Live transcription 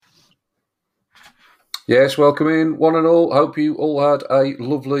Yes, welcome in, one and all. Hope you all had a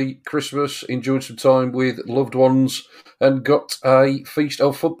lovely Christmas, enjoyed some time with loved ones, and got a feast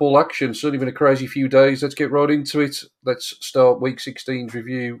of football action. Certainly been a crazy few days. Let's get right into it. Let's start Week 16's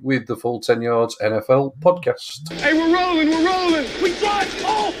review with the Full 10 Yards NFL podcast. Hey, we're rolling. We got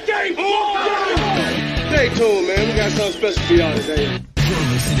all game long. Stay tuned, man. We got something special for y'all today. You're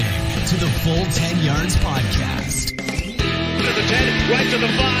listening to the Full 10 Yards podcast. To the 10, right to the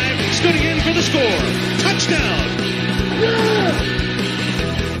 5, scooting in for the score. Touchdown!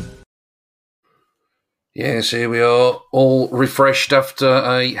 Yes, here we are, all refreshed after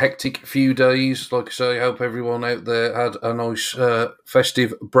a hectic few days. Like I say, I hope everyone out there had a nice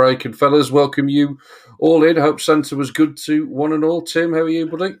festive break. And fellas, welcome you all in. I hope Santa was good to one and all. Tim, how are you,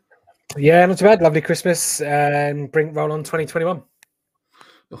 buddy? Yeah, not too bad. Lovely Christmas and roll on 2021.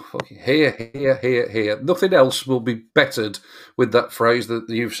 Oh, fucking here. Nothing else will be bettered with that phrase that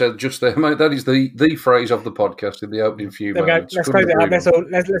you've said just there, mate. That is the phrase of the podcast in the opening few moments. Let's close it up.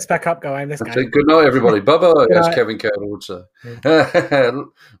 Let's back up, go home. Let's go. Good night, everybody. Bye-bye, as Kevin Campbell would say. Yeah.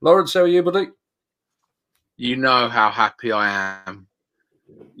 Lawrence, how are you, buddy? You know how happy I am.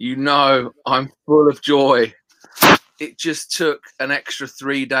 You know I'm full of joy. It just took an extra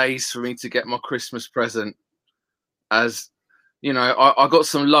 3 days for me to get my Christmas present. As you know, I got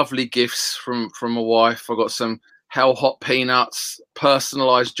some lovely gifts from my wife. I got some Hell Hot Peanuts,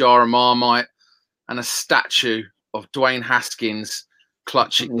 personalised jar of Marmite, and a statue of Dwayne Haskins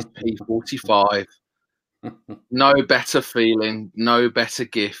clutching his P45. No better feeling, no better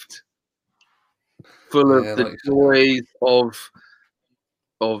gift. Full of the joys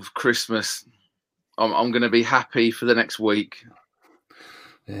of Christmas. I'm going to be happy for the next week.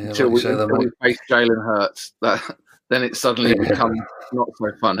 Yeah, until we face Jalen Hurts. Then it suddenly becomes not so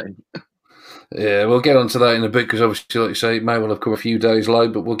funny. Yeah, we'll get onto that in a bit because obviously, like you say, it may well have come a few days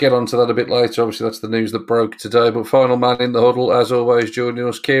late, but we'll get onto that a bit later. Obviously, that's the news that broke today. But final man in the huddle, as always, joining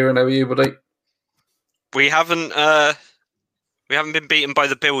us. Kieran, how are you, buddy? We haven't been beaten by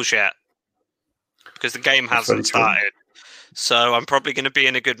the Bills yet because the game hasn't started. So I'm probably going to be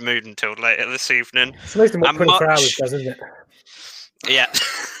in a good mood until later this evening. It's most of what 24 hours does, isn't it? Yeah.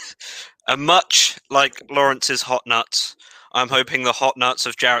 And much like Lawrence's hot nuts, I'm hoping the hot nuts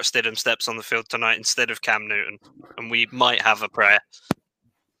of Jarrett Stidham steps on the field tonight instead of Cam Newton, and we might have a prayer.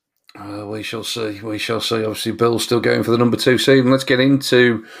 We shall see. Obviously, Bill's still going for the number 2 seed. And let's get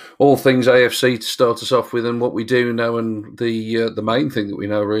into all things AFC to start us off with, and what we do know. And the main thing that we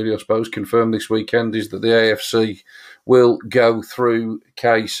know, really, I suppose, confirmed this weekend is that the AFC will go through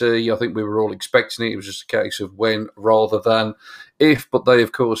KC. I think we were all expecting it. It was just a case of when rather than if. But they,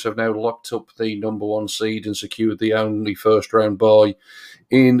 of course, have now locked up the number 1 seed and secured the only first-round bye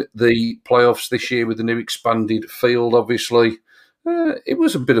in the playoffs this year with the new expanded field, obviously. It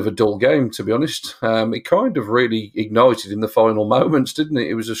was a bit of a dull game, to be honest. It kind of really ignited in the final moments, didn't it?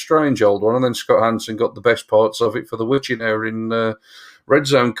 It was a strange old one, and then Scott Hansen got the best parts of it for the witching hour in red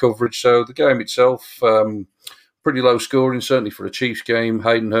zone coverage. So the game itself, pretty low scoring, certainly for a Chiefs game.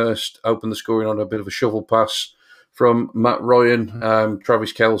 Hayden Hurst opened the scoring on a bit of a shovel pass from Matt Ryan.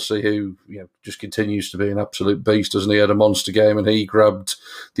 Travis Kelce, who just continues to be an absolute beast, doesn't he? Had a monster game, and he grabbed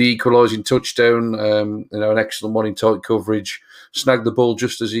the equalising touchdown. An excellent one in tight coverage. Snagged the ball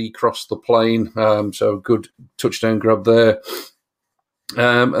just as he crossed the plane. So a good touchdown grab there.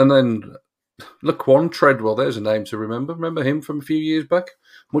 And then Laquan Treadwell, there's a name to remember. Remember him from a few years back?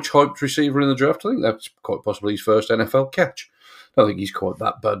 Much hyped receiver in the draft. I think that's quite possibly his first NFL catch. I don't think he's quite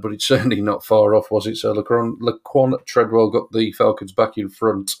that bad, but it's certainly not far off, was it? So Laquan Treadwell got the Falcons back in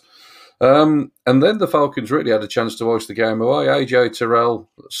front. And then the Falcons really had a chance to hoist the game away. AJ Terrell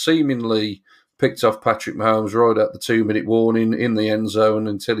seemingly picked off Patrick Mahomes right at the 2-minute warning in the end zone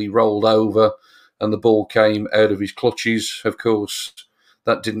until he rolled over and the ball came out of his clutches. Of course,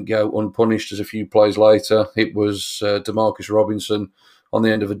 that didn't go unpunished as a few plays later. It was Demarcus Robinson on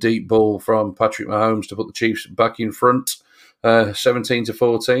the end of a deep ball from Patrick Mahomes to put the Chiefs back in front.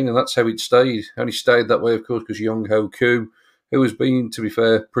 17-14, and that's how it stayed. Only stayed that way, of course, because Young Ho Koo, who has been, to be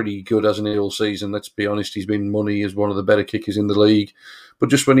fair, pretty good, hasn't he, all season. Let's be honest, he's been money as one of the better kickers in the league. But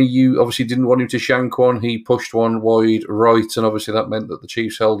just when you obviously didn't want him to shank one, he pushed one wide right, and obviously that meant that the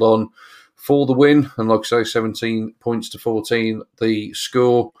Chiefs held on for the win. And like I say, 17 points to 14, the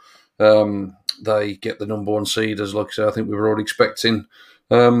score. They get the number 1 seed, as like I say, I think we were all expecting.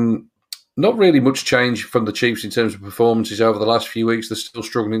 Not really much change from the Chiefs in terms of performances over the last few weeks. They're still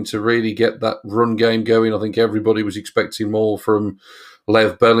struggling to really get that run game going. I think everybody was expecting more from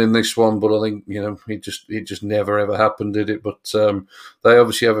Lev Bell in this one, but I think it just never ever happened, did it? But they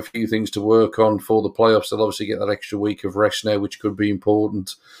obviously have a few things to work on for the playoffs. They'll obviously get that extra week of rest now, which could be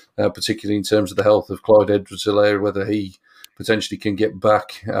important, particularly in terms of the health of Clyde Edwards-Helaire, whether he potentially can get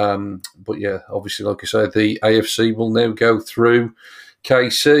back. But yeah, obviously, like I said, the AFC will now go through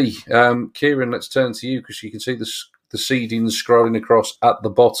KC. Kieran, let's turn to you because you can see the seedings scrolling across at the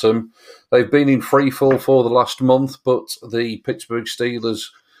bottom. They've been in free fall for the last month, but the Pittsburgh Steelers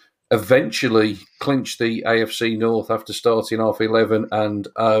eventually clinched the AFC North after starting off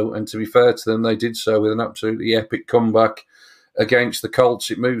 11-0. And to be fair to them, they did so with an absolutely epic comeback against the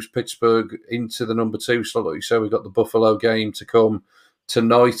Colts. It moves Pittsburgh into the number 2 slot. Like you say, we've got the Buffalo game to come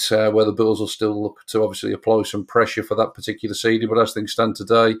tonight, where the Bills will still look to obviously apply some pressure for that particular seeding. But as things stand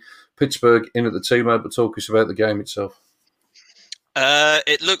today, Pittsburgh in at the 2, mate. But talk us about the game itself.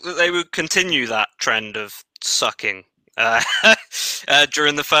 It looked that they would continue that trend of sucking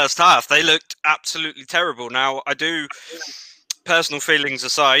during the first half. They looked absolutely terrible. Now, personal feelings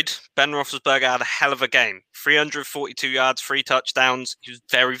aside, Ben Roethlisberger had a hell of a game. 342 yards, 3 touchdowns. He was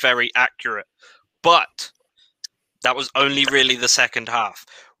very, very accurate. But that was only really the second half.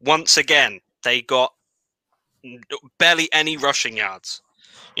 Once again, they got barely any rushing yards.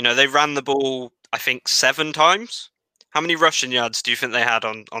 They ran the ball, I think, 7 times. How many rushing yards do you think they had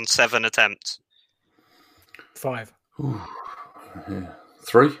on 7 attempts? 5. Ooh, yeah.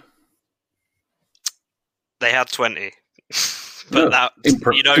 3? They had 20. But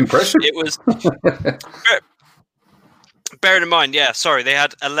impressive. It was... bearing in mind, they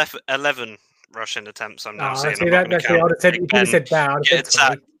had 11 rushing attempts. I'm now seeing. I would have said, if you said down.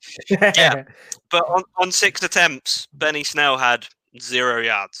 Yeah, but on 6 attempts, Benny Snell had 0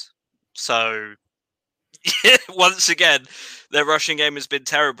 yards. So once again, their rushing game has been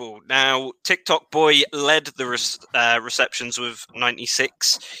terrible. Now, TikTok Boy led the receptions with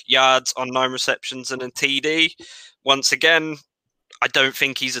 96 yards on 9 receptions and a TD. Once again, I don't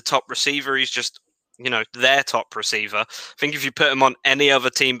think he's a top receiver. He's just, their top receiver. I think if you put him on any other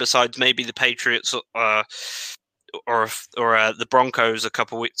team besides maybe the Patriots or the Broncos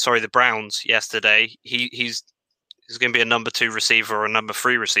the Browns yesterday, he's going to be a number 2 receiver or a number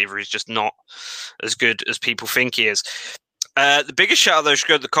 3 receiver. He's just not as good as people think he is. The biggest shout out though should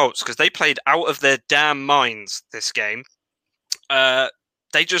go to the Colts because they played out of their damn minds this game.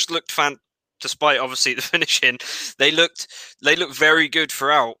 They just looked despite obviously the finishing. They looked very good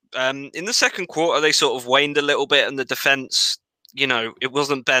throughout. In the second quarter, they sort of waned a little bit, and the defense, it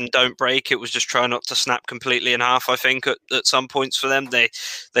wasn't bend, don't break. It was just try not to snap completely in half. I think at some points for them, they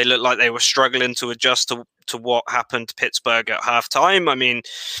looked like they were struggling to adjust to what happened to Pittsburgh at halftime. I mean,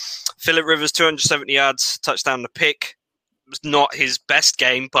 Phillip Rivers 270 yards, touchdown to pick. It was not his best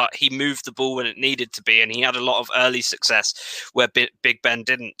game, but he moved the ball when it needed to be, and he had a lot of early success where Big Ben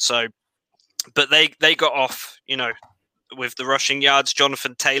didn't. So, but they got off, with the rushing yards.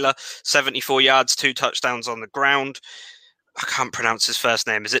 Jonathan Taylor, 74 yards, 2 touchdowns on the ground. I can't pronounce his first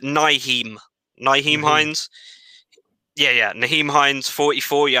name. Is it Nyheim Hines? Yeah. Nyheim Hines,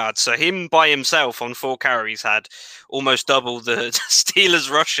 44 yards. So him by himself on 4 carries had almost double the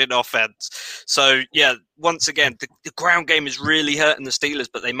Steelers' rushing offense. So, yeah, once again, the ground game is really hurting the Steelers,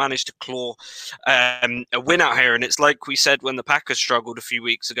 but they managed to claw a win out here. And it's like we said when the Packers struggled a few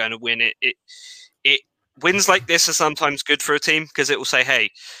weeks ago to win it. Wins like this are sometimes good for a team because it will say,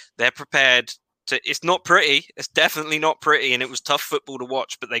 hey, they're prepared. It's not pretty. It's definitely not pretty, and it was tough football to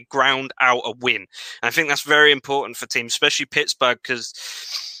watch, but they ground out a win. And I think that's very important for teams, especially Pittsburgh,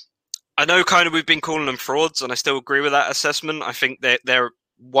 because I know kind of we've been calling them frauds, and I still agree with that assessment. I think they're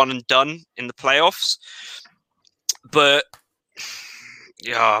one and done in the playoffs. But,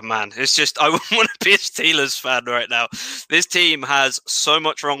 yeah, man, it's just, I wouldn't want to be a Steelers fan right now. This team has so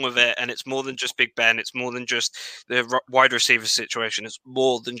much wrong with it, and it's more than just Big Ben. It's more than just the wide receiver situation. It's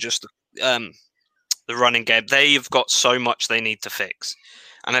more than just the running game. They've got so much they need to fix,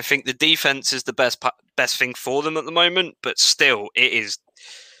 and I think the defense is the best thing for them at the moment. But still,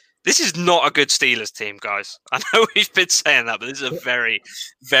 this is not a good Steelers team, guys. I know we've been saying that, but this is a very,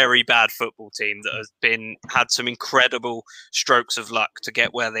 very bad football team that has had some incredible strokes of luck to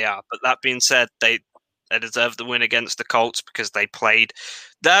get where they are. But that being said, they deserve the win against the Colts because they played.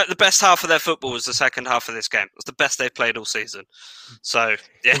 The best half of their football was the second half of this game. It was the best they've played all season. So,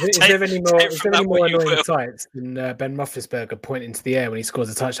 yeah. Is there any more annoying sights than Ben Roethlisberger pointing to the air when he scores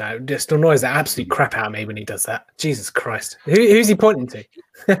a touchdown? It just annoys the absolute crap out of me when he does that. Jesus Christ. Who's he pointing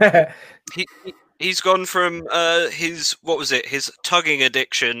to? He's gone from his tugging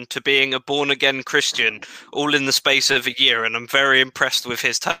addiction to being a born-again Christian all in the space of a year, and I'm very impressed with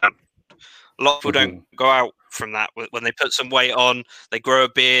his talent. A lot of people don't go out from that. When they put some weight on, they grow a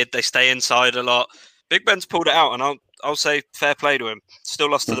beard, they stay inside a lot. Big Ben's pulled it out, and I'll say fair play to him. Still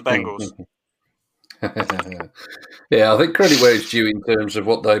lost to the Bengals. Yeah, I think credit where it's due in terms of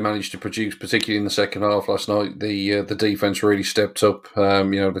what they managed to produce, particularly in the second half last night. The defense really stepped up.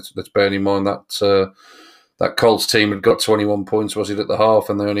 Let's bear in mind that that Colts team had got 21 points, was it, at the half,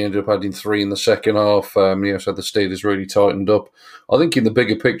 and they only ended up adding 3 in the second half. So the Steelers really tightened up. I think in the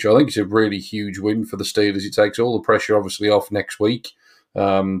bigger picture, I think it's a really huge win for the Steelers. It takes all the pressure, obviously, off next week.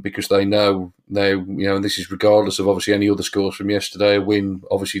 Because they know now, and this is regardless of obviously any other scores from yesterday. A win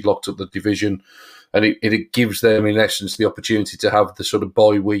obviously locked up the division, and it gives them, in essence, the opportunity to have the sort of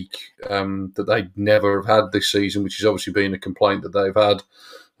bye week that they never have had this season, which has obviously been a complaint that they've had.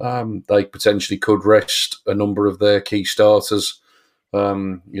 They potentially could rest a number of their key starters,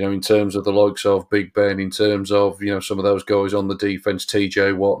 in terms of the likes of Big Ben, in terms of some of those guys on the defense,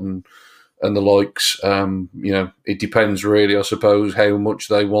 TJ Watt and the likes. It depends really, I suppose, how much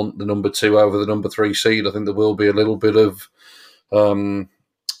they want the number 2 over the number 3 seed. I think there will be a little bit of,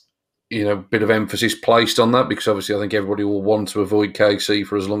 bit of emphasis placed on that, because obviously I think everybody will want to avoid KC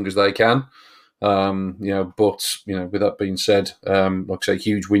for as long as they can. But with that being said, like I say,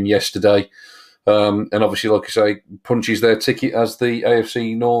 huge win yesterday. And obviously, like I say, punches their ticket as the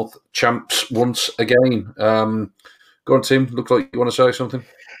AFC North champs once again. Go on, Tim. Looks like you want to say something.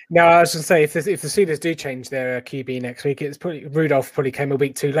 No, I was going to say, if the Steelers do change their QB next week, Rudolph probably came a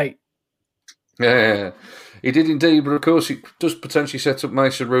week too late. Yeah, he did indeed, but of course it does potentially set up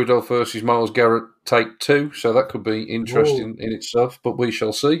Mason Rudolph versus Myles Garrett take 2, so that could be interesting in itself, but we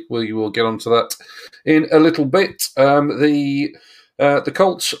shall see. We will get onto that in a little bit. The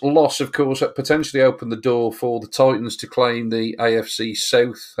Colts' loss, of course, potentially opened the door for the Titans to claim the AFC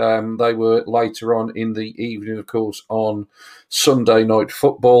South. They were later on in the evening, of course, on Sunday Night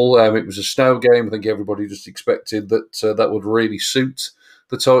Football. It was a snow game. I think everybody just expected that would really suit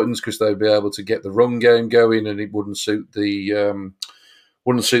the Titans, because they'd be able to get the run game going, and it wouldn't suit the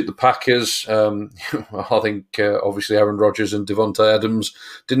Packers. I think obviously Aaron Rodgers and Devontae Adams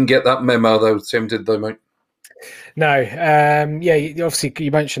didn't get that memo, though. Tim, did they, mate? No, obviously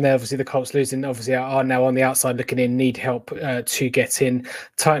you mentioned there. Obviously the Colts losing, obviously are now on the outside looking in, need help to get in.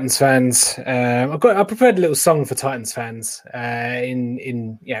 Titans fans, I prepared a little song for Titans fans.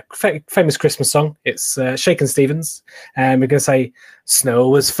 Famous Christmas song. It's Shakin' Stevens, and we're gonna say snow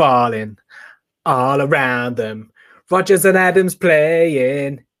was falling all around them. Rodgers and Adams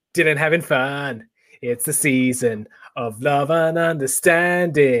playing, Dylan having fun. It's the season of love and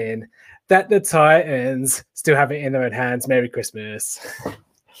understanding. That the Titans still have it in their own hands. Merry Christmas.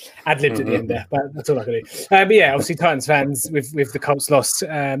 Ad-libbed at the end there, but that's all I can do. But yeah, obviously Titans fans with the Colts loss,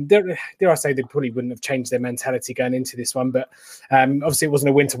 dare I say they probably wouldn't have changed their mentality going into this one, but obviously it wasn't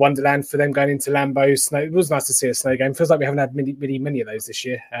a winter wonderland for them going into Lambeau. Snow, it was nice to see a snow game. Feels like we haven't had many of those this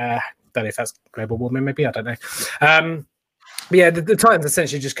year. Don't know if that's global warming, maybe, I don't know. But yeah, the Titans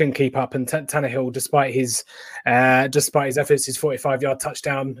essentially just couldn't keep up, and Tannehill, despite his efforts, his 45-yard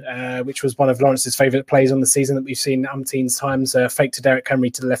touchdown, which was one of Lawrence's favourite plays on the season that we've seen umpteen times, fake to Derrick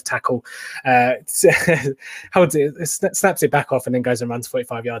Henry to the left tackle, holds it, snaps it back off, and then goes and runs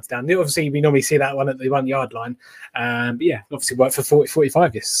 45 yards down. Obviously, we normally see that one at the 1 yard line. But yeah, obviously worked for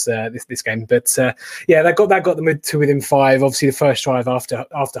 45 this game. But yeah, that got them to within 5. Obviously, the first drive after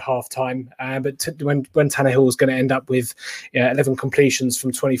half time. But when Tannehill was going to end up with 11 completions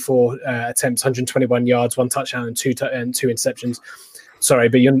from 24 attempts, 121 yards, 1 touchdown, and two interceptions. Sorry,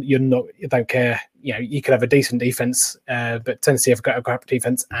 but you're not. You don't care. You could have a decent defense, but Tennessee have got a crap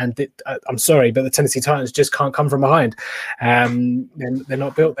defense. And I'm sorry, but the Tennessee Titans just can't come from behind. And they're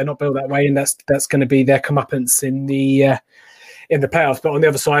not built. They're not built that way, and that's going to be their comeuppance in the playoffs. But on the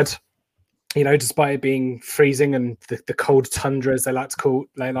other side, despite it being freezing and the cold tundra, as they like to call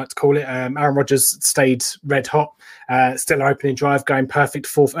it, Aaron Rodgers stayed red hot. Still an opening drive, going perfect,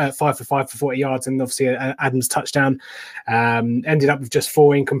 5 for 5 for 40 yards, and obviously Adams touchdown. Ended up with just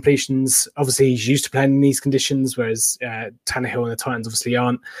 4 incompletions. Obviously, he's used to playing in these conditions, whereas Tannehill and the Titans obviously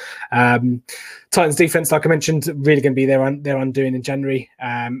aren't. Titans defense, like I mentioned, really going to be their undoing in January.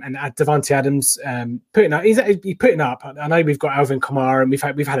 And Davante Adams he's putting up. I know we've got Alvin Kamara, and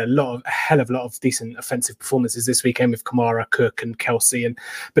we've had a hell of a lot of decent offensive performances this weekend with Kamara, Cook, and Kelsey.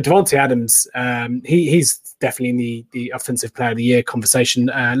 But Davante Adams, he's definitely in the offensive player of the year conversation.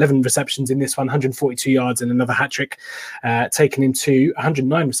 11 receptions in this one, 142 yards and another hat trick, taken into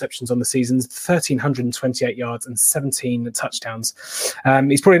 109 receptions on the season, 1,328 yards and 17 touchdowns.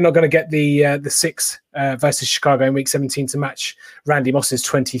 He's probably not going to get the 6 versus Chicago in Week 17 to match Randy Moss's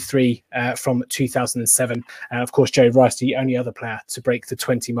 23 from 2007. Of course, Jerry Rice, the only other player to break the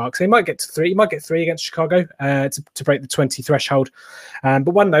 20 mark. So he might get to 3. He might get 3 against Chicago to break the 20 threshold. But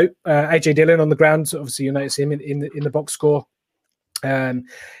one note, AJ Dillon on the ground. Obviously, you notice him in the box score. I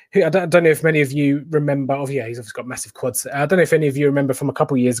don't know if many of you remember. Oh, yeah, he's obviously got massive quads. I don't know if any of you remember from a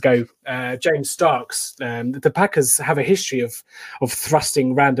couple of years ago, James Starks. The Packers have a history of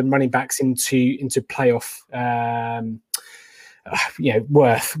thrusting random running backs into playoff.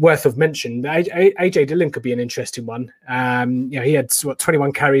 Worth of mention. AJ Dillon could be an interesting one. He had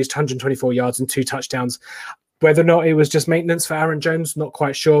 21 carries, 124 yards, and 2 touchdowns. Whether or not it was just maintenance for Aaron Jones, not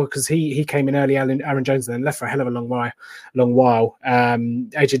quite sure, because he came in early, Aaron Jones, and then left for a hell of a long while.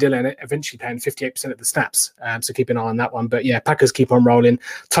 AJ Dillon eventually playing 58% of the snaps, so keep an eye on that one. But yeah, Packers keep on rolling.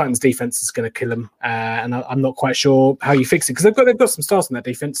 Titans defense is going to kill them, and I'm not quite sure how you fix it, because they've got some stars in that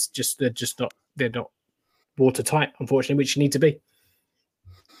defense. They're not watertight, unfortunately, which you need to be.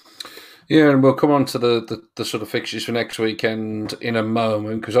 Yeah, and we'll come on to the sort of fixtures for next weekend in a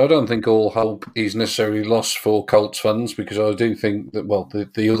moment, because I don't think all hope is necessarily lost for Colts fans, because I do think that, well,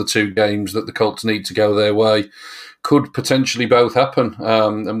 the other 2 games that the Colts need to go their way could potentially both happen,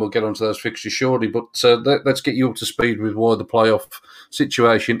 and we'll get onto those fixtures shortly. But let's get you up to speed with why the playoff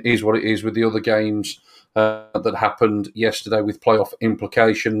situation is what it is with the other games that happened yesterday with playoff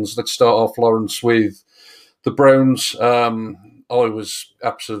implications. Let's start off, Lawrence, with the Browns. I was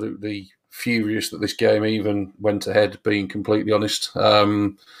absolutely furious that this game even went ahead, being completely honest.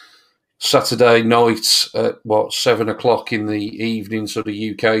 Saturday night at 7 o'clock in the evening, sort of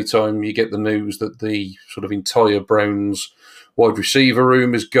UK time, you get the news that the sort of entire Browns wide receiver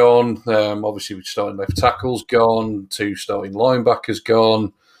room is gone. Obviously, with starting left tackles gone, 2 starting linebackers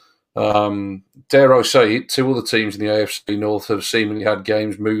gone. Dare I say it, 2 other teams in the AFC North have seemingly had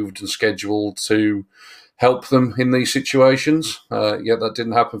games moved and scheduled to help them in these situations. Yet that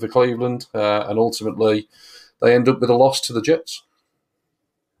didn't happen for Cleveland, and ultimately they end up with a loss to the Jets.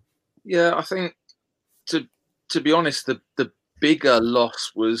 Yeah, I think, to be honest, the bigger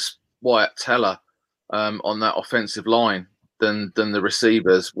loss was Wyatt Teller on that offensive line than the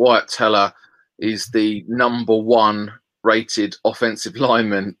receivers. Wyatt Teller is the number 1 rated offensive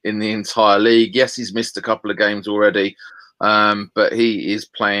lineman in the entire league. Yes, he's missed a couple of games already, but he is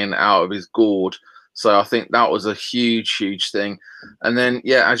playing out of his gourd. So I think that was a huge, huge thing. And then,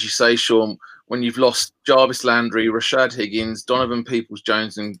 yeah, as you say, Sean, when you've lost Jarvis Landry, Rashad Higgins, Donovan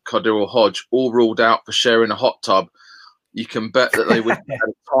Peoples-Jones, and Cardero Hodge all ruled out for sharing a hot tub, you can bet that they would have had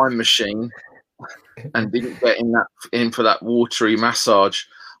a time machine and didn't get in for that watery massage.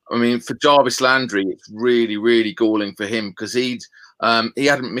 I mean, for Jarvis Landry, it's really, really galling for him, because he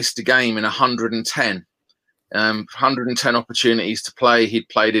hadn't missed a game in 110. 110 opportunities to play. He'd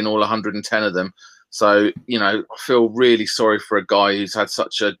played in all 110 of them. So, I feel really sorry for a guy who's had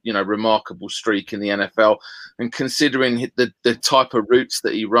such a, remarkable streak in the NFL. And considering the type of routes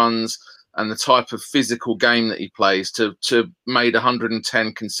that he runs and the type of physical game that he plays, to made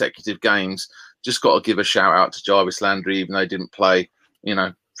 110 consecutive games, just got to give a shout out to Jarvis Landry, even though he didn't play.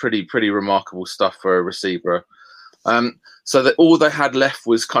 Pretty remarkable stuff for a receiver. So that all they had left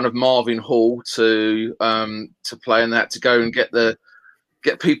was kind of Marvin Hall to play, and they had to go and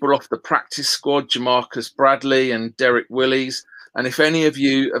get people off the practice squad, Jamarcus Bradley and Derek Willis. And if any of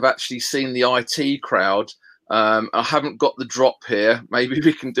you have actually seen the IT crowd, I haven't got the drop here. Maybe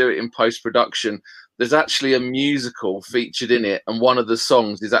we can do it in post-production. There's actually a musical featured in it, and one of the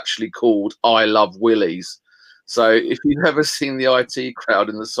songs is actually called I Love Willis. So if you've ever seen the IT crowd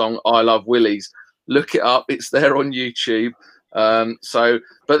in the song I Love Willis, look it up. It's there on YouTube.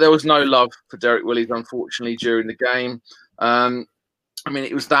 But there was no love for Derek Willis, unfortunately, during the game.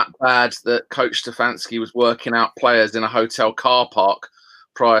 It was that bad that Coach Stefanski was working out players in a hotel car park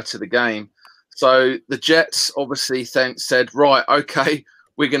prior to the game. So the Jets obviously said, right, okay,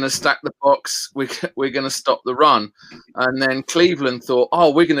 we're going to stack the box. We're going to stop the run. And then Cleveland thought,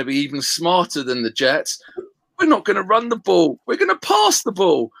 we're going to be even smarter than the Jets. We're not going to run the ball. We're going to pass the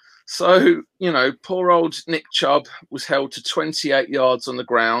ball. So, poor old Nick Chubb was held to 28 yards on the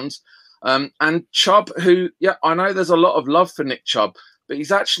ground. And Chubb, I know there's a lot of love for Nick Chubb, but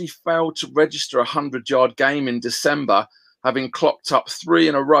he's actually failed to register a 100-yard game in December, having clocked up 3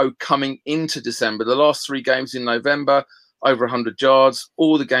 in a row coming into December. The last 3 games in November, over 100 yards.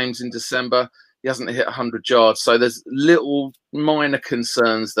 All the games in December, he hasn't hit 100 yards. So there's little minor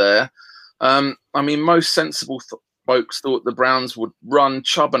concerns there. Most sensible folks thought the Browns would run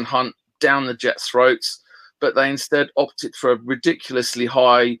Chubb and Hunt down the Jets' throats, but they instead opted for a ridiculously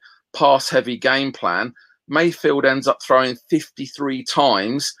high pass-heavy game plan. Mayfield ends up throwing 53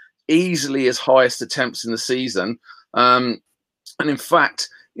 times, easily his highest attempts in the season. And in fact,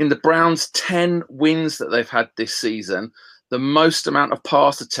 in the Browns' 10 wins that they've had this season, the most amount of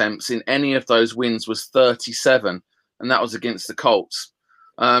pass attempts in any of those wins was 37, and that was against the Colts.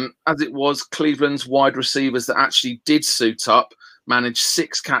 As it was, Cleveland's wide receivers that actually did suit up managed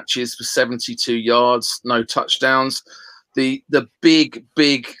 6 catches for 72 yards, no touchdowns. The big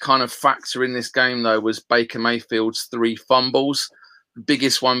kind of factor in this game, though, was Baker Mayfield's 3 fumbles. The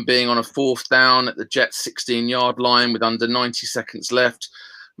biggest one being on a 4th down at the Jets' 16-yard line with under 90 seconds left.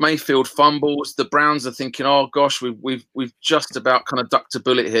 Mayfield fumbles. The Browns are thinking, "Oh gosh, we've just about kind of ducked a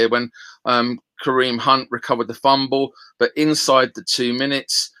bullet here." When Kareem Hunt recovered the fumble, but inside the 2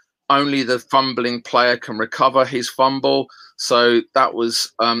 minutes, only the fumbling player can recover his fumble, so that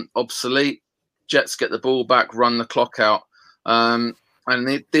was obsolete. Jets get the ball back, run the clock out, and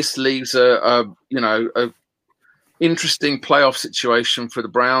this leaves a interesting playoff situation for the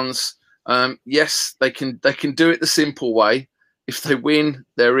Browns. Yes, they can do it the simple way. If they win,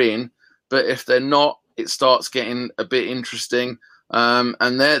 they're in. But if they're not, it starts getting a bit interesting.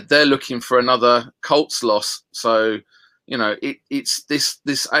 And they're looking for another Colts loss. So, it's this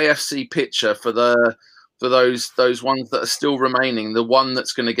AFC picture for those ones that are still remaining. The one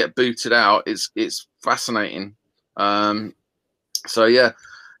that's going to get booted out it's fascinating. So yeah,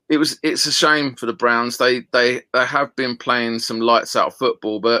 it's a shame for the Browns. They have been playing some lights out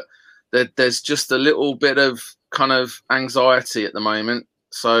football, but there's just a little bit of kind of anxiety at the moment.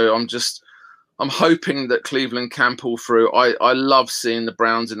 So I'm hoping that Cleveland can pull through. I love seeing the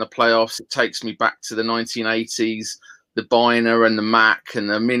Browns in the playoffs. It takes me back to the 1980s, the Biner and the Mack and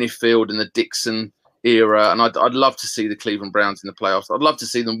the Minifield and the Dixon era. And I'd love to see the Cleveland Browns in the playoffs. I'd love to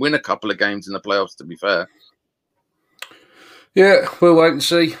see them win a couple of games in the playoffs, to be fair. Yeah, we'll wait and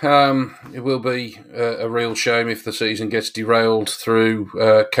see. It will be a real shame if the season gets derailed through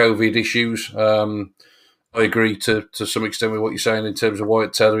COVID issues. I agree to some extent with what you're saying in terms of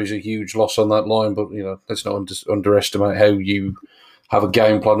Wyatt Teller is a huge loss on that line, but let's not underestimate how you have a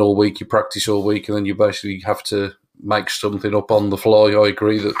game plan all week, you practice all week, and then you basically have to make something up on the fly. I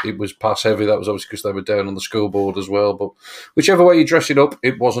agree that it was pass heavy. That was obviously because they were down on the scoreboard as well. But whichever way you dress it up,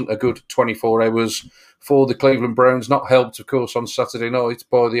 it wasn't a good 24 hours for the Cleveland Browns. Not helped, of course, on Saturday night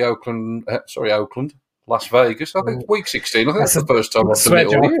by the Las Vegas. I think week 16. I think that's the first time I've done it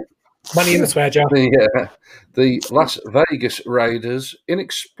all year. Money in the swear jar. The Las Vegas Raiders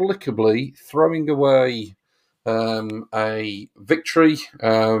inexplicably throwing away a victory,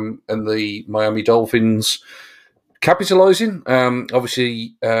 and the Miami Dolphins capitalising.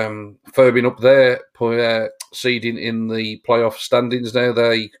 Obviously, firming up their seeding in the playoff standings now.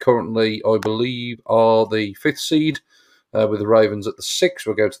 They currently, I believe, are the 5th seed, with the Ravens at the 6th.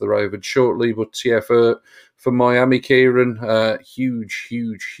 We'll go to the Ravens shortly. But yeah, for Miami, Kieran,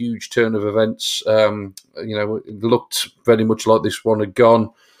 huge turn of events. It looked very much like this one had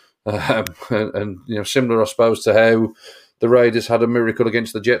gone. And similar, I suppose, to how the Raiders had a miracle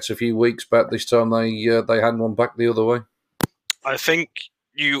against the Jets a few weeks back. This time they had one back the other way. I think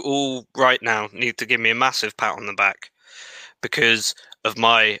you all right now need to give me a massive pat on the back because of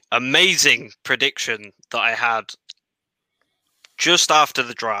my amazing prediction that I had just after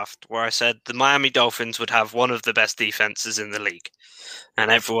the draft, where I said the Miami Dolphins would have one of the best defenses in the league, and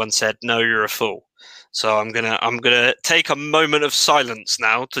everyone said, "No, you're a fool." So I'm gonna take a moment of silence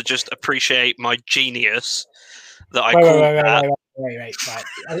now to just appreciate my genius that I called that. Wait. Right.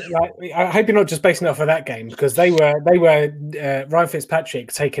 I hope you're not just basing it off of that game, because they were Ryan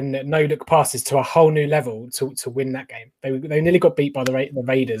Fitzpatrick taking no-look passes to a whole new level to win that game. They nearly got beat by the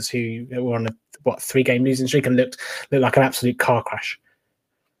Raiders, who were on a 3-game losing streak and looked like an absolute car crash.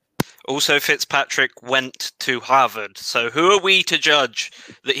 Also, Fitzpatrick went to Harvard, so who are we to judge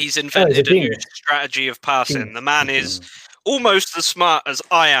that he's invented a new strategy of passing? The man is almost as smart as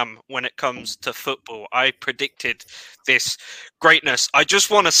I am when it comes to football. I predicted this greatness. I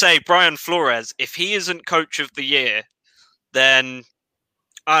just want to say, Brian Flores, if he isn't coach of the year, then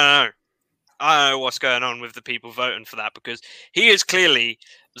I don't know what's going on with the people voting for that, because he is clearly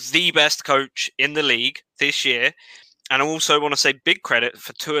the best coach in the league this year. And I also want to say big credit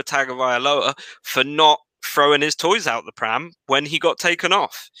for Tua Tagovailoa for not throwing his toys out the pram when he got taken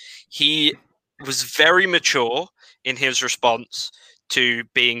off. He was very mature in his response to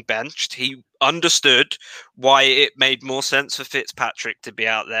being benched. He understood why it made more sense for Fitzpatrick to be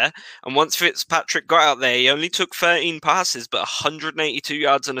out there. And once Fitzpatrick got out there, he only took 13 passes, but 182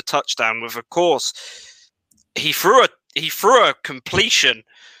 yards and a touchdown with, of course, he threw a completion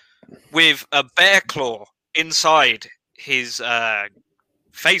with a bear claw inside his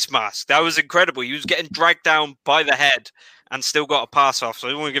face mask. That was incredible. He was getting dragged down by the head and still got a pass off. So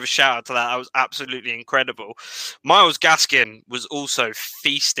I want to give a shout out to that. That was absolutely incredible. Myles Gaskin was also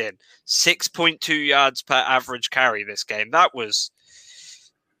feasting. 6.2 yards per average carry this game. That was...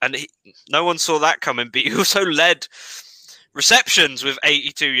 And no one saw that coming, but he also led receptions with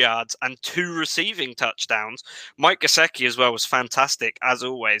 82 yards and 2 receiving touchdowns. Mike Gesicki as well was fantastic, as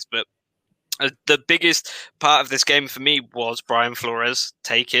always. But the biggest part of this game for me was Brian Flores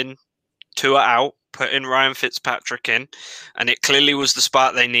taking Tua out, putting Ryan Fitzpatrick in, and it clearly was the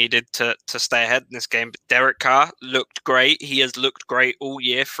spark they needed to stay ahead in this game. But Derek Carr looked great. He has looked great all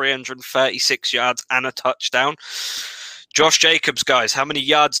year, 336 yards and a touchdown. Josh Jacobs, guys, how many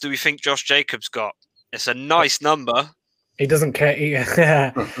yards do we think Josh Jacobs got? It's a nice number. He doesn't care. He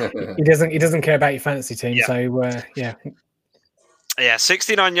doesn't care about your fantasy team. Yeah. So Yeah,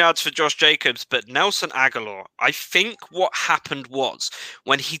 69 yards for Josh Jacobs, but Nelson Aguilar, I think what happened was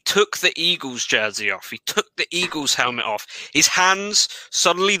when he took the Eagles jersey off, he took the Eagles helmet off, his hands,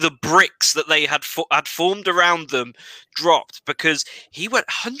 suddenly the bricks that they had formed around them dropped because he went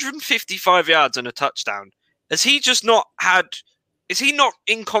 155 yards and a touchdown. Is he not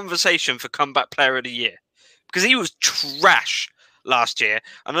in conversation for comeback player of the year? Because he was trash last year.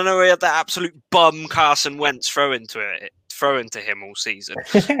 And I know he had that absolute bum Carson Wentz throw into him all season.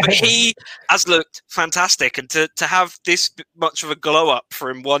 But he has looked fantastic. And to have this much of a glow up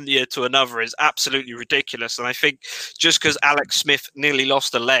from 1 year to another is absolutely ridiculous. And I think just because Alex Smith nearly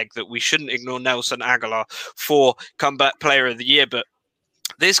lost a leg, that we shouldn't ignore Nelson Aguilar for comeback player of the year. But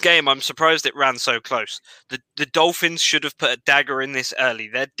this game, I'm surprised it ran so close. The Dolphins should have put a dagger in this early.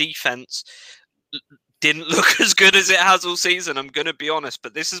 Their defense didn't look as good as it has all season, I'm going to be honest.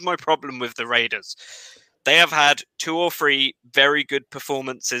 But this is my problem with the Raiders. They have had 2 or 3 very good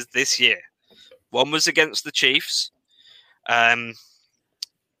performances this year. One was against the Chiefs. And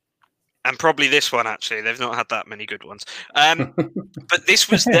probably this one, actually. They've not had that many good ones. But this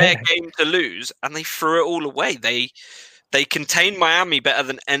was their game to lose, and they threw it all away. They contained Miami better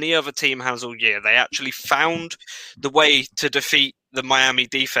than any other team has all year. They actually found the way to defeat the Miami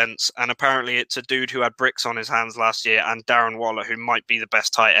defense, and apparently it's a dude who had bricks on his hands last year, and Darren Waller, who might be the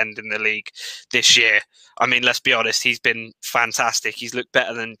best tight end in the league this year. I mean, let's be honest, he's been fantastic. He's looked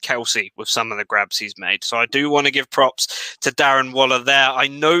better than Kelsey with some of the grabs he's made. So I do want to give props to Darren Waller there. I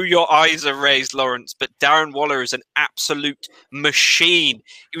know your eyes are raised, Lawrence, but Darren Waller is an absolute machine.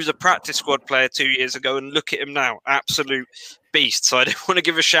 He was a practice squad player 2 years ago, and look at him now, absolute beast. So I do want to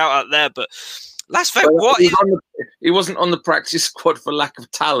give a shout out there, but last fact, he wasn't on the practice squad for lack of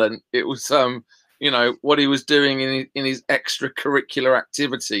talent. It was, what he was doing in his extracurricular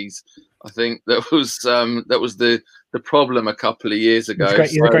activities. I think that was the problem a couple of years ago.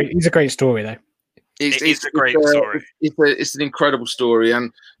 He's a great story, though. It's a great story. It's an incredible story,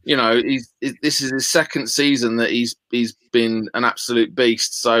 and this is his second season that he's been an absolute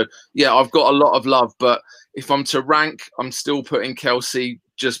beast. So yeah, I've got a lot of love, but if I'm to rank, I'm still putting Kelsey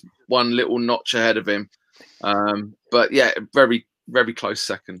just one little notch ahead of him. But yeah, very, very close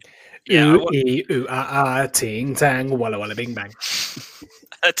second. Yeah, ting tang walla walla bing bang.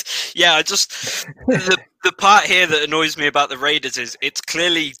 Yeah, the part here that annoys me about the Raiders is it's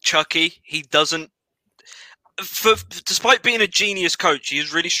clearly Chucky. He doesn't, despite being a genius coach, he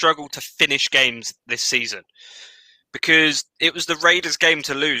has really struggled to finish games this season. Because it was the Raiders' game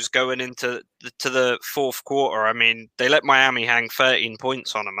to lose going into the fourth quarter. I mean, they let Miami hang 13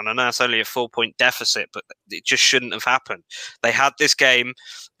 points on them, and I know it's only a 4-point deficit, but it just shouldn't have happened. They had this game.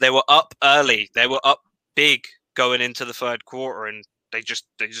 They were up early. They were up big going into the third quarter, and they just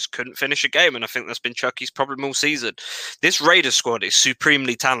couldn't finish a game. And I think that's been Chucky's problem all season. This Raiders squad is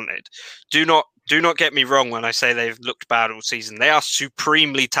supremely talented. Do not get me wrong when I say they've looked bad all season. They are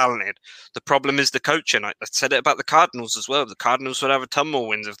supremely talented. The problem is the coaching. I said it about the Cardinals as well. The Cardinals would have a ton more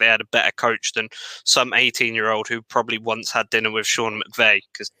wins if they had a better coach than some 18-year-old who probably once had dinner with Sean McVay,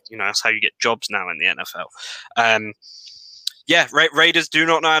 because that's how you get jobs now in the NFL. Yeah, Raiders do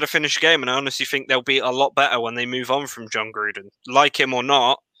not know how to finish a game, and I honestly think they'll be a lot better when they move on from John Gruden. Like him or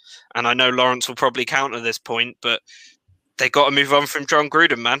not, and I know Lawrence will probably counter this point, but they got to move on from John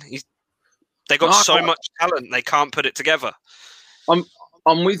Gruden, man. They got so much talent, they can't put it together.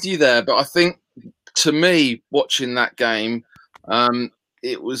 I'm with you there, but I think, to me, watching that game,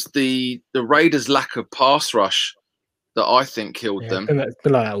 it was the Raiders' lack of pass rush that I think killed them. It's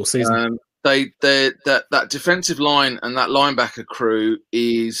been like that all season. That defensive line and that linebacker crew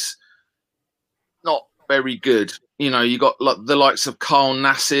is not very good. You got the likes of Carl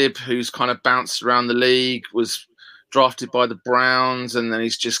Nassib, who's kind of bounced around the league, was drafted by the Browns, and then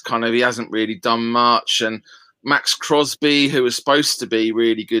he hasn't really done much. And Max Crosby, who was supposed to be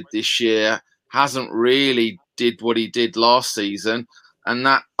really good this year, hasn't really did what he did last season. And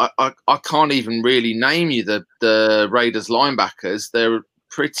that I can't even really name you the Raiders linebackers. They're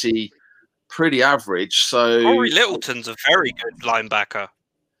pretty average. So Corey Littleton's a very good linebacker.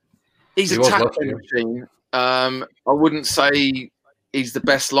 He's a tackling machine. I wouldn't say he's the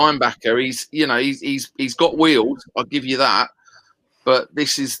best linebacker. He's got wheels. I'll give you that. But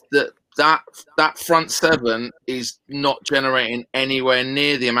this is that front seven is not generating anywhere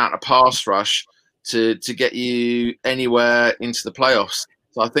near the amount of pass rush to get you anywhere into the playoffs.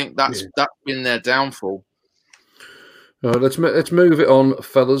 So I think that's been their downfall. Let's move it on,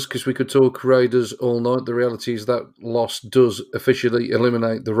 fellas, because we could talk Raiders all night. The reality is that loss does officially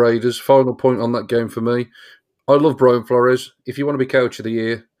eliminate the Raiders. Final point on that game for me. I love Brian Flores. If you want to be coach of the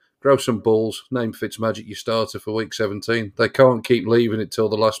year, grow some balls. Name Fitzmagic your starter for week 17. They can't keep leaving it till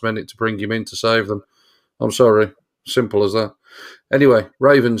the last minute to bring him in to save them. I'm sorry. Simple as that. Anyway,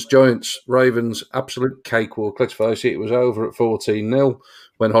 Ravens, Giants. Ravens, absolute cakewalk. Let's face it, it was over at 14-0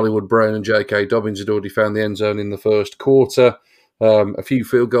 when Hollywood Brown and J.K. Dobbins had already found the end zone in the first quarter. A few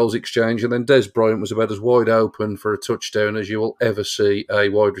field goals exchanged, and then Des Bryant was about as wide open for a touchdown as you will ever see a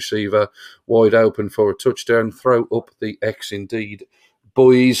wide receiver wide open for a touchdown. Throw up the X indeed.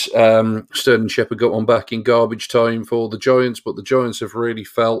 Boys, Sterling Shepard got one back in garbage time for the Giants, but the Giants have really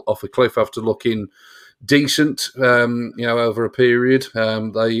fell off a cliff after looking decent, over a period.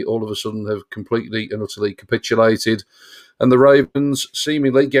 They all of a sudden have completely and utterly capitulated. And the Ravens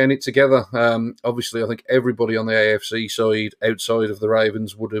seemingly getting it together. Obviously, I think everybody on the AFC side, outside of the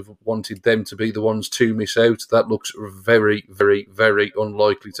Ravens, would have wanted them to be the ones to miss out. That looks very, very, very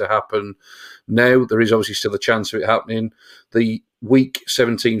unlikely to happen now. There is obviously still a chance of it happening. The Week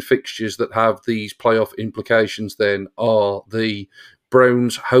 17 fixtures that have these playoff implications then are the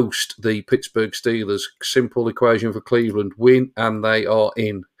Browns host the Pittsburgh Steelers. Simple equation for Cleveland. Win and they are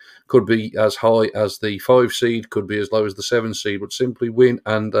in. Could be as high as the 5 seed, could be as low as the 7 seed, but simply win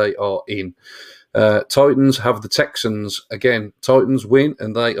and they are in. Titans have the Texans. Again, Titans win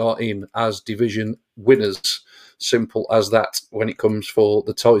and they are in as division winners. Simple as that when it comes for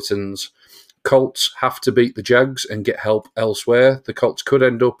the Titans. Colts have to beat the Jags and get help elsewhere. The Colts could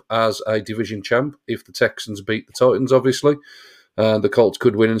end up as a division champ if the Texans beat the Titans, obviously. The Colts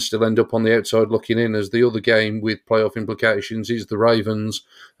could win and still end up on the outside looking in, as the other game with playoff implications is the Ravens,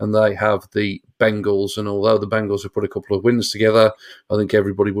 and they have the Bengals. And although the Bengals have put a couple of wins together, I think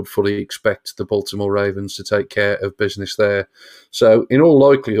everybody would fully expect the Baltimore Ravens to take care of business there. So in all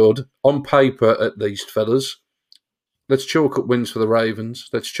likelihood, on paper at least, fellas, let's chalk up wins for the Ravens.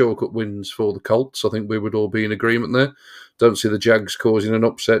 Let's chalk up wins for the Colts. I think we would all be in agreement there. Don't see the Jags causing an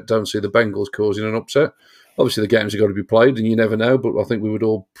upset. Don't see the Bengals causing an upset. Obviously, the games have got to be played, and you never know, but I think we would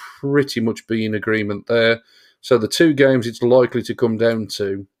all pretty much be in agreement there. So the two games it's likely to come down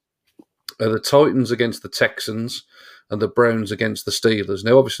to are the Titans against the Texans and the Browns against the Steelers.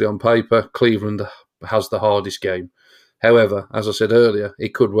 Now, obviously, on paper, Cleveland has the hardest game. However, as I said earlier,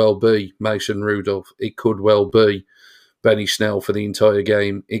 it could well be Mason Rudolph. It could well be Benny Snell for the entire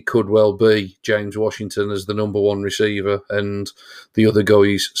game. It could well be James Washington as the number one receiver and the other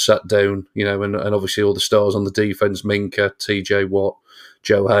guys sat down, and obviously all the stars on the defense, Minka, TJ Watt,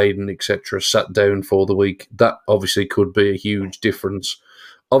 Joe Hayden, etc., sat down for the week. That obviously could be a huge difference.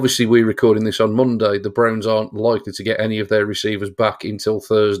 Obviously, we're recording this on Monday. The Browns aren't likely to get any of their receivers back until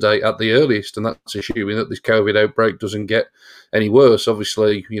Thursday at the earliest, and that's assuming that this COVID outbreak doesn't get any worse.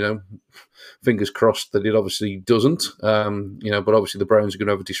 Obviously, fingers crossed that it obviously doesn't, but obviously the Browns are going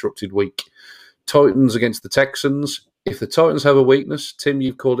to have a disrupted week. Titans against the Texans. If the Titans have a weakness, Tim,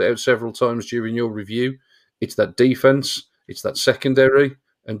 you've called it out several times during your review, it's that defense, it's that secondary,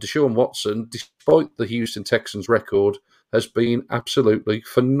 and Deshaun Watson, despite the Houston Texans record, has been absolutely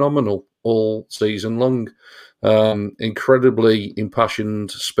phenomenal all season long. Incredibly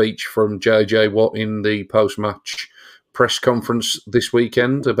impassioned speech from JJ Watt in the post-match press conference this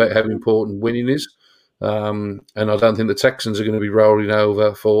weekend about how important winning is. And I don't think the Texans are going to be rolling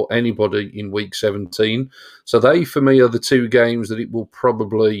over for anybody in week 17. So they, for me, are the two games that it will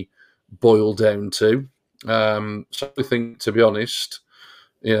probably boil down to. So I think, to be honest,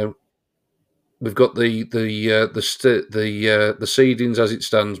 we've got the seedings as it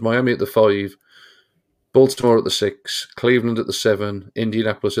stands. Miami at the 5, Baltimore at the 6, Cleveland at the 7,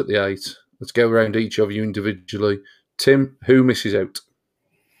 Indianapolis at the 8. Let's go around each of you individually. Tim, who misses out?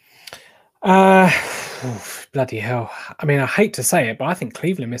 Bloody hell. I mean, I hate to say it, but I think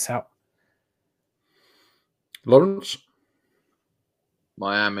Cleveland miss out. Lawrence?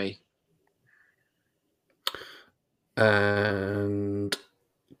 Miami. And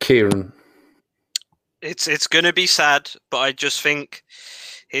Kieran? It's going to be sad, but I just think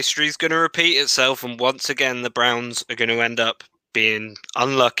history's going to repeat itself, and once again, the Browns are going to end up being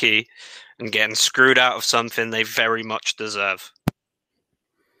unlucky and getting screwed out of something they very much deserve.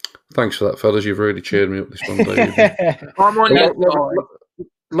 Thanks for that, fellas. You've really cheered me up this Monday evening. I'm on your side.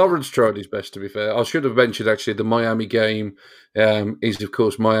 Lawrence tried his best, to be fair. I should have mentioned, actually, the Miami game is, of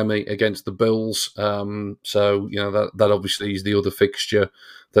course, Miami against the Bills. So, that obviously is the other fixture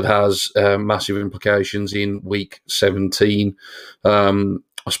that has massive implications in Week 17.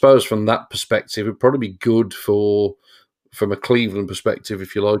 I suppose from that perspective, it'd probably be good from a Cleveland perspective,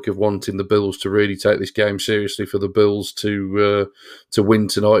 if you like, of wanting the Bills to really take this game seriously, for the Bills to win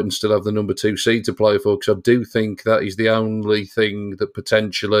tonight and still have the number 2 seed to play for, because I do think that is the only thing that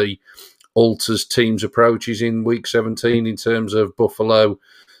potentially alters teams' approaches in Week 17 in terms of Buffalo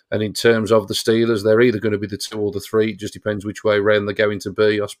and in terms of the Steelers. They're either going to be the 2 or the 3. It just depends which way around they're going to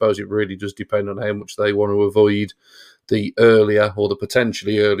be. I suppose it really does depend on how much they want to avoid the earlier or the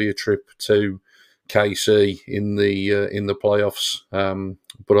potentially earlier trip to KC in the playoffs.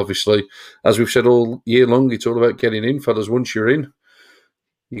 But obviously, as we've said all year long, it's all about getting in, fellas. Once you're in,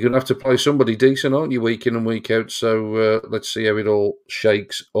 you're going to have to play somebody decent, aren't you, week in and week out? So let's see how it all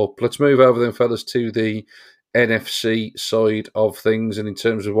shakes up. Let's move over then, fellas, to the NFC side of things. And in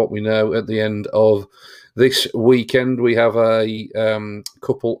terms of what we know at the end of this weekend, we have a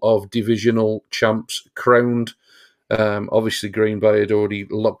couple of divisional champs crowned. Obviously, Green Bay had already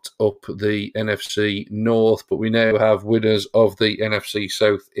locked up the NFC North, but we now have winners of the NFC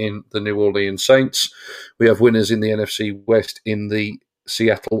South in the New Orleans Saints. We have winners in the NFC West in the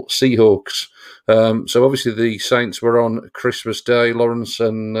Seattle Seahawks. So obviously the Saints were on Christmas Day, Lawrence,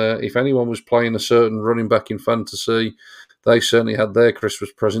 and if anyone was playing a certain running back in fantasy, they certainly had their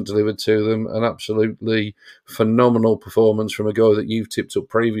Christmas present delivered to them. An absolutely phenomenal performance from a guy that you've tipped up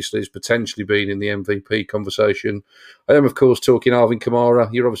previously as potentially being in the MVP conversation. I am, of course, talking Alvin Kamara.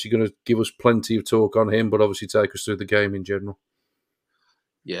 You're obviously going to give us plenty of talk on him, but obviously take us through the game in general.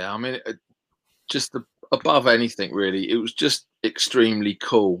 Yeah, I mean, just above anything, really, it was just extremely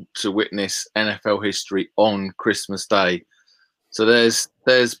cool to witness NFL history on Christmas Day. So there's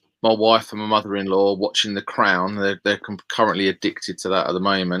my wife and my mother-in-law watching The Crown. They're currently addicted to that at the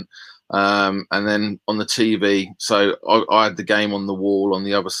moment. And then on the TV, so I had the game on the wall on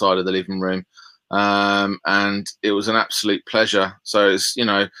the other side of the living room. And it was an absolute pleasure. So it's,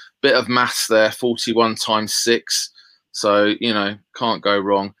 bit of maths there, 41 times 6. So, can't go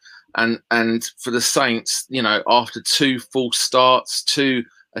wrong. And for the Saints, after 2 full starts, 2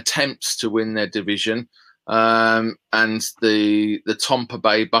 attempts to win their division, and the Tampa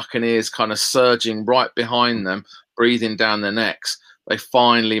Bay Buccaneers kind of surging right behind them, breathing down their necks, they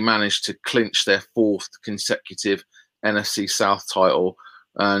finally managed to clinch their 4th consecutive NFC South title,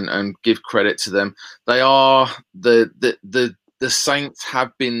 and give credit to them. They are the Saints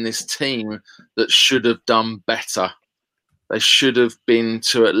have been this team that should have done better. They should have been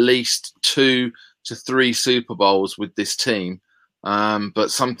to at least 2 to 3 Super Bowls with this team.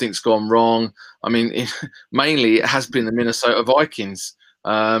 But something's gone wrong. I mean, mainly it has been the Minnesota Vikings.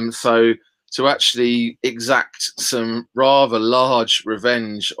 So to actually exact some rather large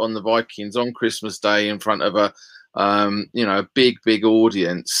revenge on the Vikings on Christmas Day in front of a big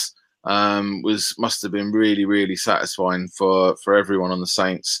audience must have been really, really satisfying for everyone on the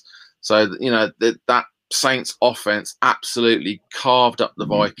Saints. So that Saints offense absolutely carved up the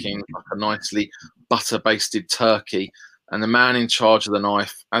Vikings like a nicely butter-basted turkey. And the man in charge of the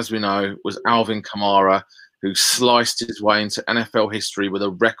knife, as we know, was Alvin Kamara, who sliced his way into NFL history with a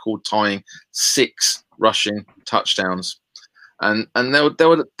record-tying 6 rushing touchdowns. And there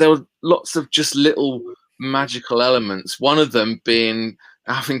were lots of just little magical elements. One of them being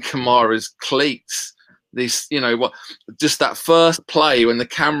Alvin Kamara's cleats. Just that first play when the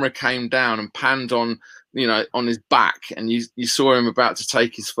camera came down and panned on his back, and you saw him about to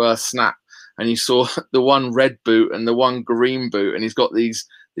take his first snap. And you saw the one red boot and the one green boot, and he's got these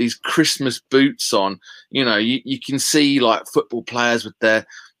Christmas boots on. You can see like football players with their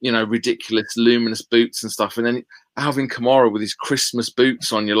ridiculous luminous boots and stuff, and then Alvin Kamara with his Christmas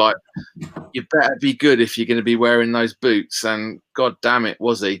boots on. You're like, you better be good if you're going to be wearing those boots. And god damn it,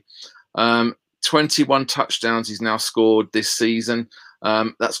 was he? 21 touchdowns he's now scored this season.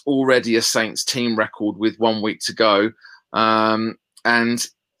 That's already a Saints team record with 1 week to go. And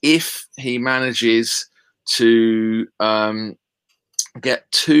if he manages to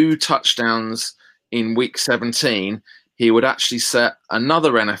get 2 touchdowns in week 17, he would actually set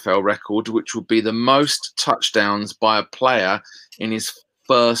another NFL record, which would be the most touchdowns by a player in his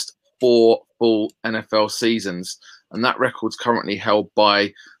first 4 full NFL seasons. And that record's currently held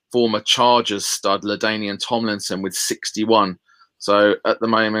by former Chargers stud LaDainian Tomlinson with 61. So at the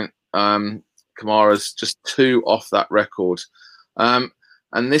moment, Kamara's just 2 off that record. And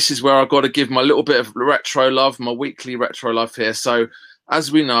this is where I've got to give my little bit of retro love, my weekly retro love here. So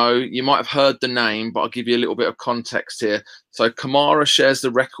as we know, you might have heard the name, but I'll give you a little bit of context here. So Kamara shares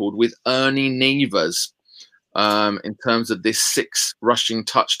the record with Ernie Nevers in terms of this 6 rushing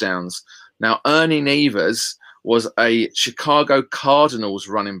touchdowns. Now, Ernie Nevers was a Chicago Cardinals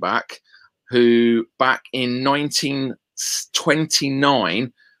running back who back in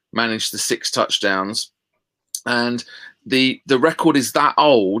 1929 managed the 6 touchdowns. And the record is that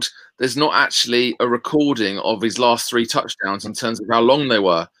old. There's not actually a recording of his last 3 touchdowns in terms of how long they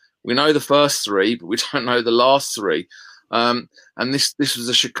were. We know the first 3, but we don't know the last 3. And this was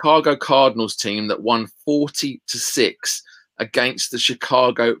a Chicago Cardinals team that won 40-6 against the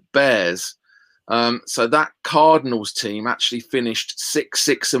Chicago Bears. So that Cardinals team actually finished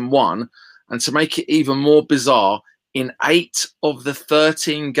 6-6-1. And to make it even more bizarre, in 8 of the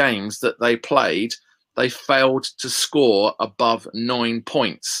 13 games that they played, they failed to score above 9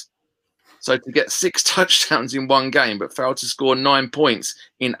 points. So to get 6 touchdowns in one game, but failed to score 9 points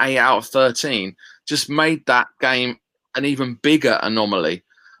in 8 out of 13, just made that game an even bigger anomaly.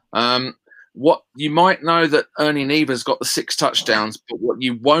 What you might know that Ernie Nevers got the 6 touchdowns, but what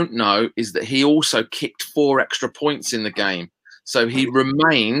you won't know is that he also kicked 4 extra points in the game. So he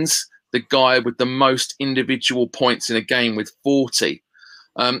remains the guy with the most individual points in a game with 40.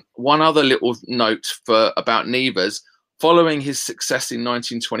 One other little note about Nevers, following his success in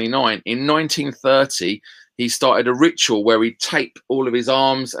 1929, in 1930, he started a ritual where he'd tape all of his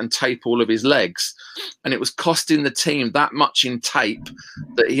arms and tape all of his legs. And it was costing the team that much in tape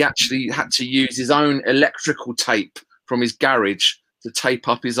that he actually had to use his own electrical tape from his garage to tape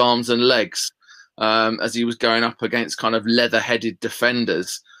up his arms and legs as he was going up against kind of leather-headed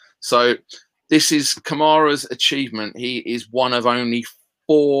defenders. So this is Kamara's achievement. He is one of only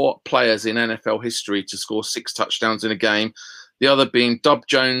 4 players in NFL history to score 6 touchdowns in a game. The other being Dub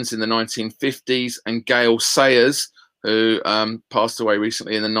Jones in the 1950s and Gale Sayers, who passed away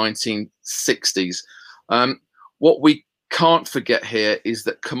recently in the 1960s. What we can't forget here is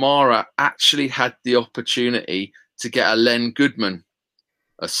that Kamara actually had the opportunity to get a Len Goodman,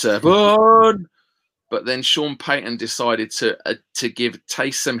 a 7. But then Sean Payton decided to give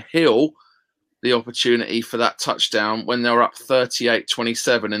Taysom Hill the opportunity for that touchdown when they were up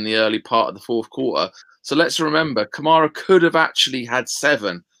 38-27 in the early part of the 4th quarter. So let's remember, Kamara could have actually had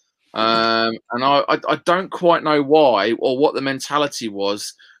 7. And I don't quite know why or what the mentality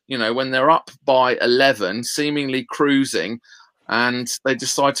was, when they're up by 11, seemingly cruising, and they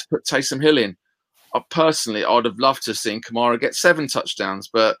decide to put Taysom Hill in. Personally, I'd have loved to have seen Kamara get 7 touchdowns,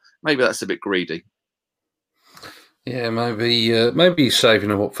 but maybe that's a bit greedy. Yeah, maybe he's saving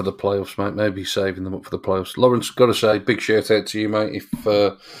them up for the playoffs, mate. Maybe he's saving them up for the playoffs. Lawrence, got to say, big shout out to you, mate.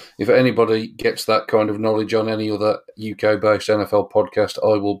 If anybody gets that kind of knowledge on any other UK-based NFL podcast,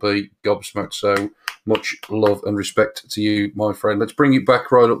 I will be gobsmacked. So much love and respect to you, my friend. Let's bring it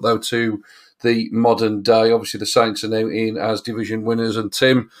back right up, though, to the modern day. Obviously, the Saints are now in as division winners, and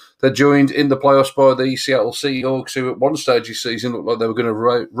Tim, they're joined in the playoffs by the Seattle Seahawks, who at one stage this season looked like they were going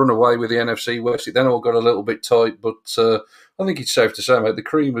to run away with the NFC West. It then all got a little bit tight, but I think it's safe to say, mate, the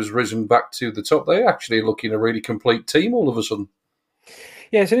cream has risen back to the top. They actually are looking a really complete team all of a sudden.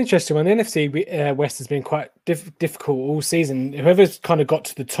 Yeah, it's an interesting one. The NFC West has been quite difficult all season. Whoever's kind of got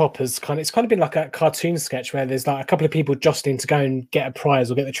to the top has it's kind of been like a cartoon sketch where there's like a couple of people jostling to go and get a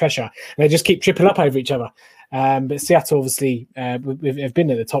prize or get the treasure, and they just keep tripping up over each other. But Seattle obviously have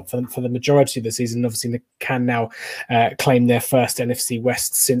been at the top for the majority of the season. Obviously, they can now claim their first NFC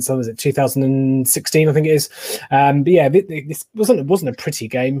West since 2016, I think it is. But yeah, this wasn't a pretty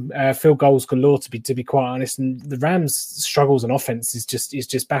game. Field goals galore, to be quite honest. And the Rams' struggles on offense is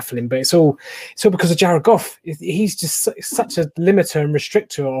just baffling. But it's all because of Jared Goff. He's just such a limiter and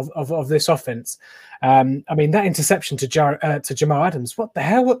restrictor of this offense. I mean, that interception to Jamal Adams. What the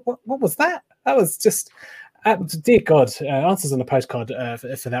hell? What was that? That was just. Dear God, answers on a postcard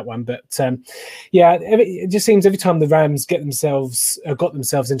for that one. But yeah, it just seems every time the Rams got themselves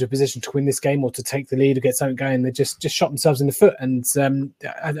into a position to win this game or to take the lead or get something going, they just shot themselves in the foot. And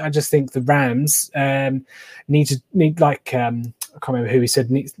I just think the Rams need like I can't remember who he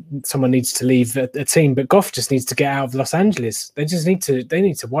said someone needs to leave a team, but Goff just needs to get out of Los Angeles. They need to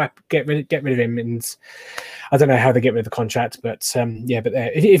get rid of him, and I don't know how they get rid of the contract, but yeah. But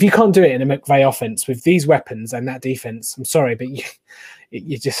if you can't do it in a McVay offense with these weapons and that defense, I'm sorry, but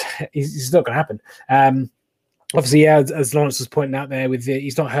it's not going to happen. Obviously, yeah, as Lawrence was pointing out there,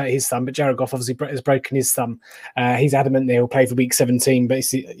 he's not hurt his thumb, but Jared Goff obviously has broken his thumb. He's adamant that he'll play for Week 17, but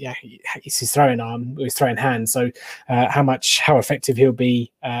it's his throwing arm, or his throwing hand. So how effective he'll be,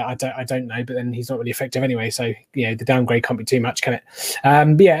 I don't know. But then he's not really effective anyway. So the downgrade can't be too much, can it?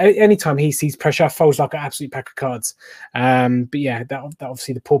 But yeah, anytime he sees pressure, Foles like an absolute pack of cards. But yeah, that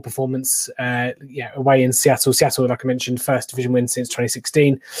obviously the poor performance, away in Seattle. Seattle, like I mentioned, first division win since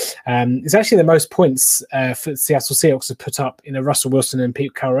 2016. It's actually the most points for Seattle Seahawks have put up in a Russell Wilson and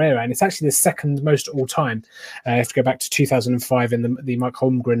Pete Carroll era, and it's actually the second most all time. If you go back to 2005 in the Mike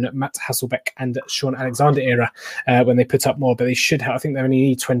Holmgren, Matt Hasselbeck, and Sean Alexander era, when they put up more, but they should have. I think they only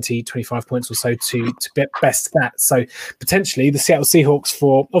need 25 points or so to best that. So potentially the Seattle Seahawks,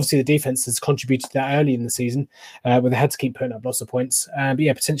 for obviously the defense has contributed to that early in the season, where they had to keep putting up lots of points. But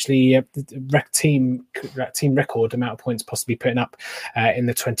yeah, potentially the team record amount of points possibly putting up in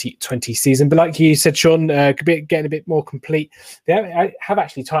the 2020 season. But like you said, Sean, getting a bit more complete. They have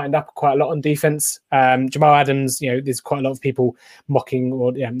actually tightened up quite a lot on defense. Jamal Adams, there's quite a lot of people mocking,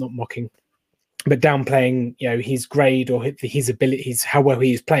 or not mocking, but downplaying, his grade or his abilities, how well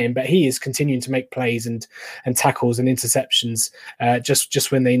he is playing. But he is continuing to make plays and tackles and interceptions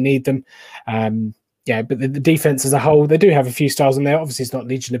just when they need them. But the defense as a whole, they do have a few styles in there. Obviously, it's not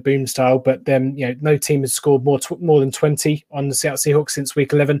Legion of Boom style, but no team has scored more than 20 on the Seattle Seahawks since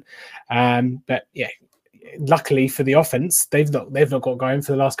week 11. But yeah, luckily for the offense, they've not got going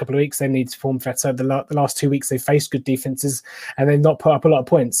for the last couple of weeks. They need to perform better. The last 2 weeks they've faced good defenses and they've not put up a lot of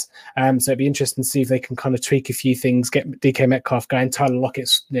points. So it'd be interesting to see if they can kind of tweak a few things, get DK Metcalf going. Tyler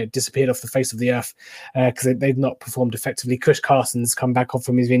Lockett's disappeared off the face of the earth because they've not performed effectively. Chris Carson's come back off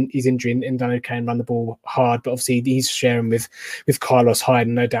from his injury and done okay and run the ball hard, but obviously he's sharing with Carlos Hyde,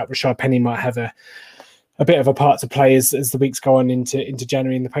 and no doubt Rashad Penny might have a bit of a part to play as the weeks go on into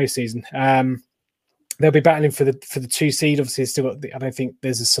January in the postseason. They'll be battling for the 2 seed. Obviously, it's still got I don't think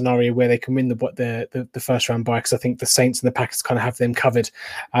there's a scenario where they can win the first round bye, because I think the Saints and the Packers kind of have them covered.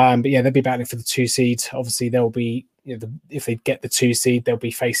 But yeah, they'll be battling for the 2 seed. Obviously, they'll be if they get the 2 seed, they'll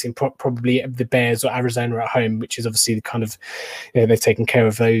be facing probably the Bears or Arizona at home, which is obviously the kind of they've taken care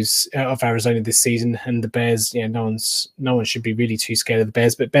of those of Arizona this season, and the Bears. No one should be really too scared of the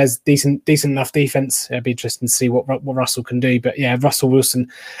Bears, but Bears decent enough defense. It'll be interesting to see what Russell can do. But yeah, Russell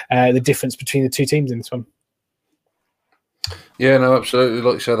Wilson, the difference between the 2 teams in this one. Yeah, no, absolutely.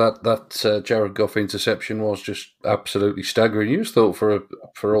 Like you said, that Jared Goff interception was just absolutely staggering. You just thought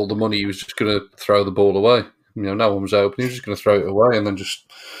for all the money he was just going to throw the ball away. No one was open. He was just going to throw it away, and then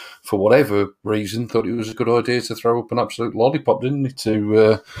just for whatever reason thought it was a good idea to throw up an absolute lollipop, didn't he,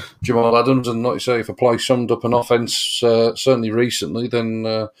 to Jamal Adams? And like you say, if a play summed up an offense certainly recently, then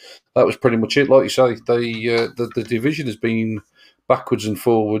that was pretty much it. Like you say, the division has been backwards and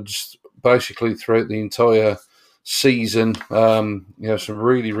forwards basically throughout the entire season. Some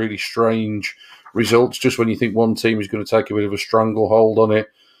really, really strange results just when you think one team is going to take a bit of a stranglehold on it.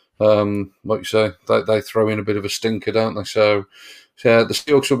 Like you say, they throw in a bit of a stinker, don't they? So the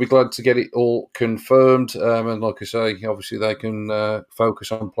Seahawks will be glad to get it all confirmed. And like I say, obviously they can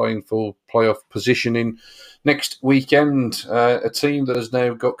focus on playing for playoff positioning next weekend. A team that has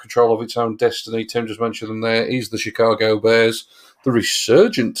now got control of its own destiny, Tim just mentioned them there, is the Chicago Bears. The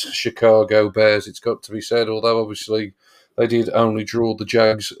resurgent Chicago Bears, it's got to be said, although obviously they did only draw the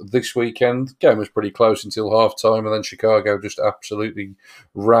Jags this weekend. The game was pretty close until halftime, and then Chicago just absolutely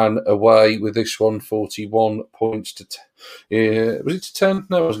ran away with this one, 41 points to 10. Was it to 10?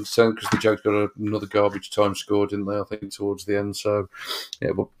 No, it wasn't to 10 because the Jags got another garbage time score, didn't they, I think, towards the end. So,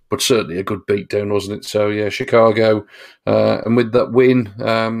 yeah, but certainly a good beatdown, wasn't it? So, yeah, Chicago, and with that win,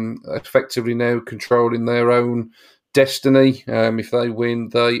 effectively now controlling their own destiny. If they win,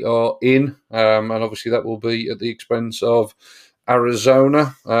 they are in, and obviously that will be at the expense of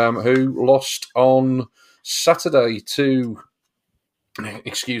Arizona, who lost on Saturday to the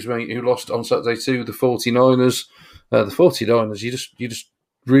 49ers. The 49ers, you just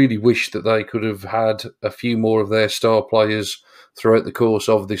really wish that they could have had a few more of their star players throughout the course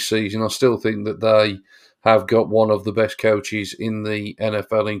of this season. I still think that they have got one of the best coaches in the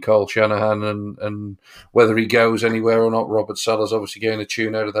NFL in Kyle Shanahan, and whether he goes anywhere or not, Robert Saleh's obviously getting a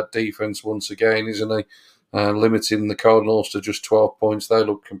tune out of that defense once again, isn't he? Limiting the Cardinals to just 12 points. They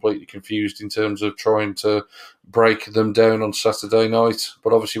look completely confused in terms of trying to break them down on Saturday night.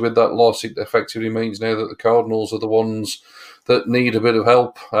 But obviously with that loss, it effectively means now that the Cardinals are the ones that need a bit of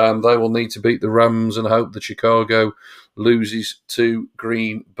help. They will need to beat the Rams and hope that Chicago loses to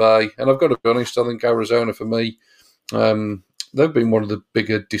Green Bay. And I've got to be honest, I think Arizona, for me, they've been one of the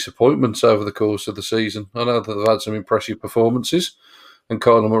bigger disappointments over the course of the season. I know that they've had some impressive performances, and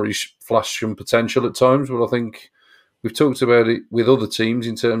Kyler Murray's flashed some potential at times, but I think we've talked about it with other teams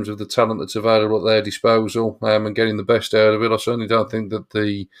in terms of the talent that's available at their disposal and getting the best out of it. I certainly don't think that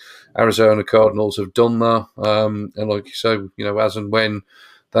the Arizona Cardinals have done that. And like you say, as and when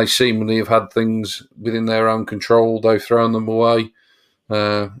they seemingly have had things within their own control, they've thrown them away.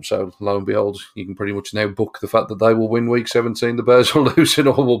 So lo and behold, you can pretty much now book the fact that they will win Week 17. The Bears will lose and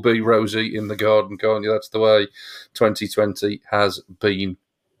all will be rosy in the garden, can't you? That's the way 2020 has been.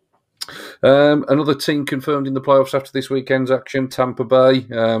 Another team confirmed in the playoffs after this weekend's action, Tampa Bay,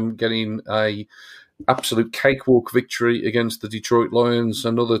 getting a absolute cakewalk victory against the Detroit Lions,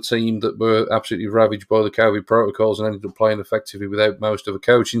 another team that were absolutely ravaged by the COVID protocols and ended up playing effectively without most of a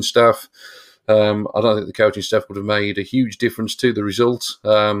coaching staff. I don't think the coaching staff would have made a huge difference to the result.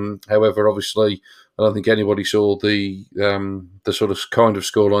 However, obviously, I don't think anybody saw the sort of kind of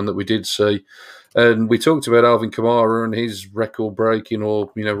scoreline that we did see. And we talked about Alvin Kamara and his record-breaking or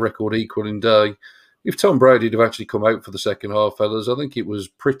record-equaling day. If Tom Brady had actually come out for the second half, fellas, I think it was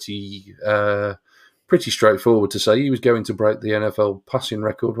pretty straightforward to say he was going to break the NFL passing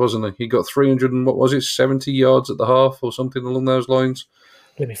record, wasn't he? He got 70 yards at the half or something along those lines.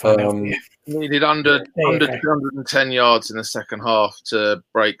 Let me find out. Yeah. Needed under 210 yards in the second half to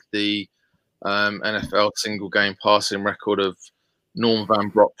break the NFL single-game passing record of Norm Van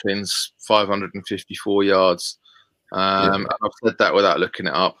Brocklyn's 554 yards. I've said that without looking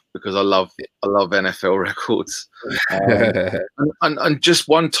it up because I love NFL records. And just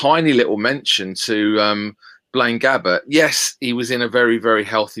one tiny little mention to Blaine Gabbert. Yes, he was in a very, very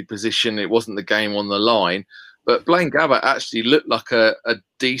healthy position. It wasn't the game on the line, but Blaine Gabbert actually looked like a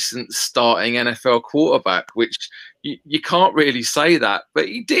decent starting NFL quarterback, which you can't really say that, but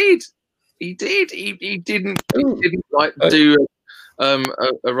he did. He didn't like do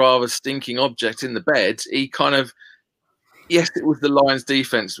a rather stinking object in the bed. He kind of, yes, it was the Lions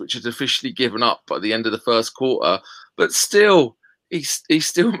defense, which had officially given up by the end of the first quarter, but still, he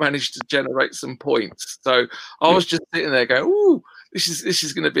still managed to generate some points. So I was just sitting there going, "Ooh, this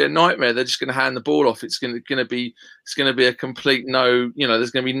is going to be a nightmare. They're just going to hand the ball off. It's going to be a complete no.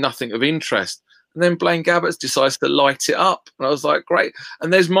 There's going to be nothing of interest." And then Blaine Gabbert decides to light it up, and I was like, "Great!"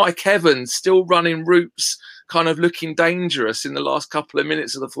 And there's Mike Evans still running routes, kind of looking dangerous in the last couple of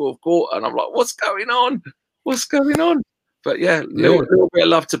minutes of the fourth quarter, and I'm like, "What's going on? What's going on?" But yeah, little bit of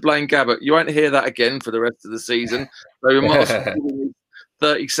love to Blaine Gabbert. You won't hear that again for the rest of the season. So we might as well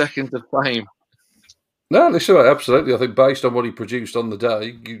 30 seconds of fame. No, listen, absolutely. I think based on what he produced on the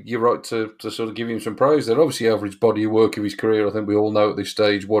day, you're right to sort of give him some praise there. Obviously, average body of work of his career, I think we all know at this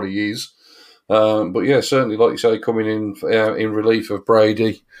stage what he is. But yeah, certainly, like you say, coming in relief of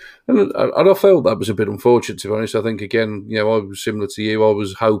Brady. And I felt that was a bit unfortunate, to be honest. I think, again, I was similar to you. I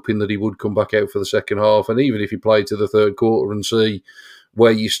was hoping that he would come back out for the second half. And even if he played to the third quarter and see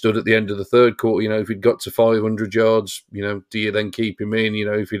where you stood at the end of the third quarter, if he'd got to 500 yards, do you then keep him in?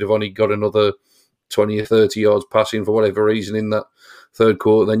 If he'd have only got another 20 or 30 yards passing for whatever reason in that third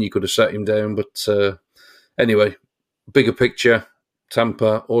quarter, then you could have sat him down. But anyway, bigger picture,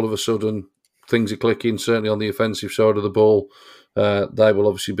 Tampa, all of a sudden, things are clicking, certainly on the offensive side of the ball. They will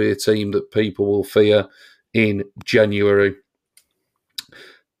obviously be a team that people will fear in January.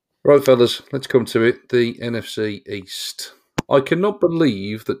 Right, fellas, let's come to it. The NFC East. I cannot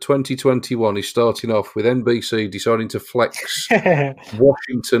believe that 2021 is starting off with NBC deciding to flex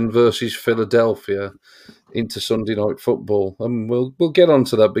Washington versus Philadelphia into Sunday Night Football. And we'll get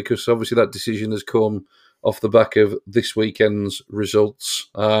onto that because obviously that decision has come off the back of this weekend's results.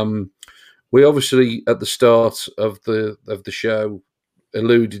 We obviously, at the start of the show,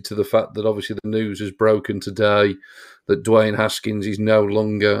 alluded to the fact that obviously the news has broken today that Dwayne Haskins is no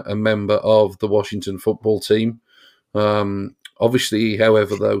longer a member of the Washington football team. Obviously,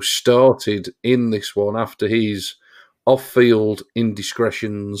 however, though, started in this one after his off-field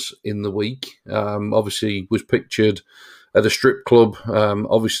indiscretions in the week. Obviously, was pictured at a strip club,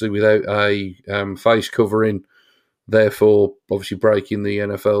 obviously without a face covering, therefore obviously breaking the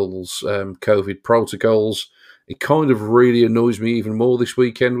NFL's COVID protocols. It kind of really annoys me even more this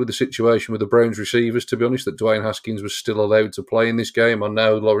weekend with the situation with the Browns receivers, to be honest, that Dwayne Haskins was still allowed to play in this game. I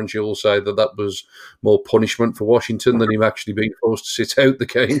know, Lawrence, you'll say that was more punishment for Washington than him actually being forced to sit out the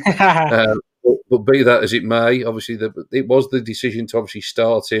game. But be that as it may, obviously it was the decision to obviously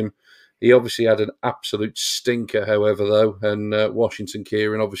start him. He obviously had an absolute stinker, however, though, and Washington,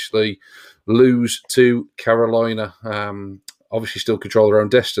 Kieran, obviously lose to Carolina. Obviously still control their own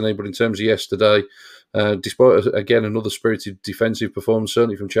destiny, but in terms of yesterday, despite, again, another spirited defensive performance,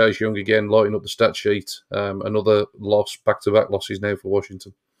 certainly from Chase Young, again, lighting up the stat sheet, another loss, back-to-back losses now for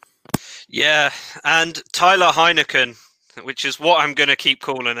Washington. Yeah, and Tyler Heineken which is what I'm going to keep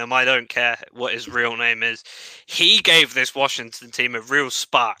calling him. I don't care what his real name is. He gave this Washington team a real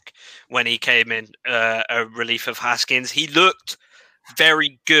spark when he came in, a relief of Haskins. He looked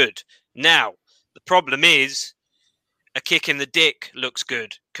very good. Now, the problem is a kick in the dick looks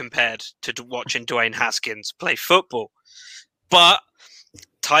good compared to watching Dwayne Haskins play football. But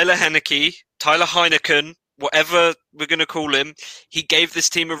Tyler Heineken, whatever we're going to call him, he gave this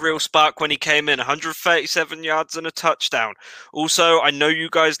team a real spark when he came in. 137 yards and a touchdown. Also, I know you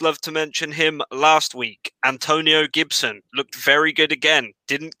guys love to mention him last week. Antonio Gibson looked very good again.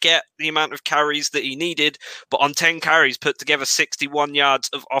 Didn't get the amount of carries that he needed, but on 10 carries put together 61 yards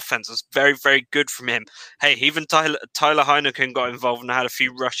of offense. That's very, very good from him. Hey, even Tyler Heineken got involved and had a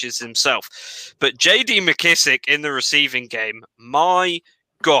few rushes himself. But J.D. McKissick in the receiving game, my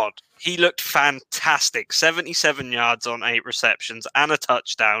God, he looked fantastic. 77 yards on 8 receptions and a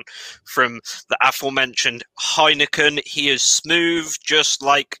touchdown from the aforementioned Heineken. He is smooth, just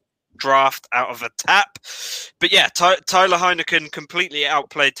like draft out of a tap. But yeah, Tyler Heineken completely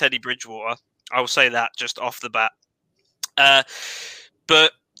outplayed Teddy Bridgewater. I'll say that just off the bat.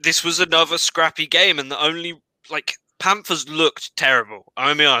 But this was another scrappy game, and the only, Panthers looked terrible. I'm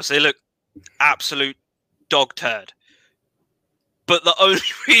going to be honest, they looked absolute dog turd. But the only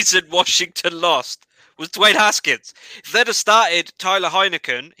reason Washington lost was Dwayne Haskins. If they'd have started Tyler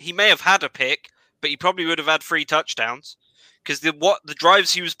Heineken, he may have had a pick, but he probably would have had 3 touchdowns. Because the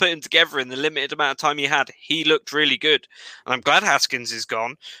drives he was putting together in the limited amount of time he had, he looked really good. And I'm glad Haskins is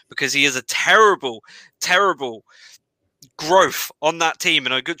gone, because he is a terrible, terrible growth on that team.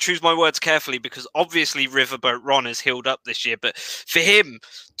 And I could choose my words carefully, because obviously Riverboat Ron has healed up this year. But for him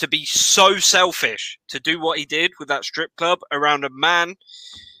to be so selfish, to do what he did with that strip club around a man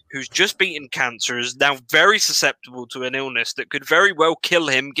who's just beaten cancer, is now very susceptible to an illness that could very well kill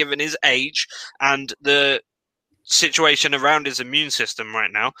him given his age and the situation around his immune system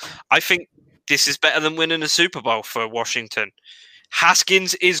right now. I think this is better than winning a Super Bowl for Washington.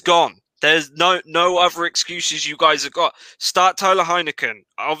 Haskins is gone. There's no other excuses you guys have got. Start Tyler Heineken.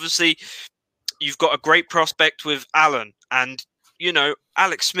 Obviously, you've got a great prospect with Allen. And,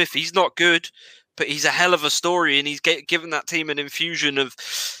 Alex Smith, he's not good, but he's a hell of a story. And he's given that team an infusion of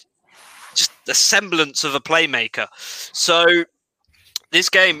just the semblance of a playmaker. So this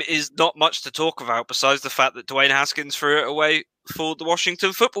game is not much to talk about besides the fact that Dwayne Haskins threw it away for the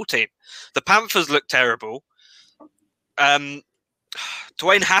Washington football team. The Panthers look terrible.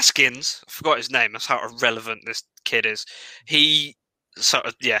 Dwayne Haskins, I forgot his name. That's how irrelevant this kid is. He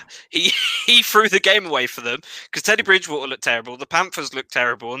threw the game away for them because Teddy Bridgewater looked terrible. The Panthers looked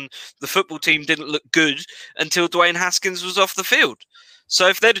terrible, and the football team didn't look good until Dwayne Haskins was off the field. So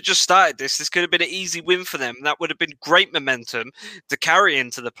if they'd have just started this could have been an easy win for them. That would have been great momentum to carry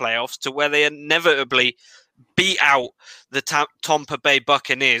into the playoffs, to where they inevitably beat out the Tampa Bay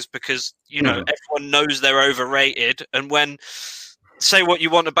Buccaneers, because everyone knows they're overrated. And when, say what you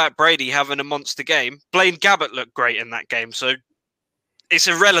want about Brady having a monster game, Blaine Gabbert looked great in that game, so it's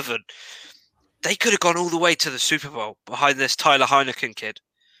irrelevant. They could have gone all the way to the Super Bowl behind this Tyler Heineken kid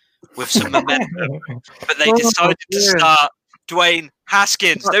with some momentum, but they decided to start Dwayne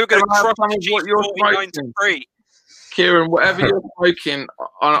Haskins. They were going to crush the 49-3. Kieran, whatever you're smoking,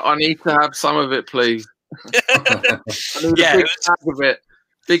 I need to have some of it, please. I need a big bag of it.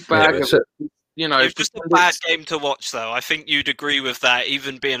 Big bag of it. It was just a bad game to watch, though. I think you'd agree with that.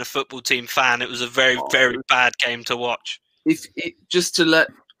 Even being a football team fan, it was a very, very bad game to watch. Just to let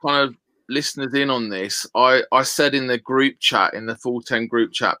kind of listeners in on this, I said in the group chat, in the Full 10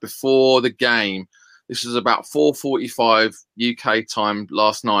 group chat before the game, this was about 4:45 UK time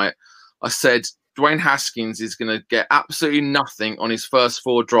last night, I said Dwayne Haskins is going to get absolutely nothing on his first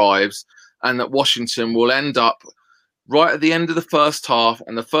 4 drives, and that Washington will end up right at the end of the first half,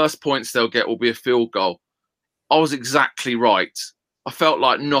 and the first points they'll get will be a field goal. I was exactly right. I felt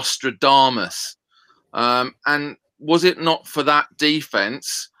like Nostradamus. And was it not for that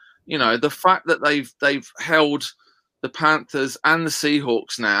defense, the fact that they've held the Panthers and the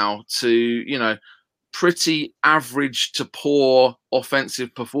Seahawks now to, pretty average to poor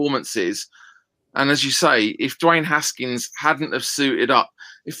offensive performances. And as you say, if Dwayne Haskins hadn't have suited up,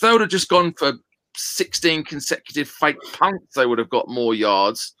 if they would have just gone for 16 consecutive fake punts, they would have got more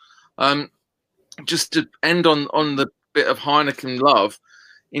yards. Just to end on the bit of Heineken love,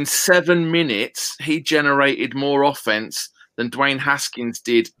 in 7 minutes, he generated more offense than Dwayne Haskins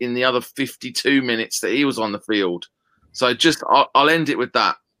did in the other 52 minutes that he was on the field. So I'll end it with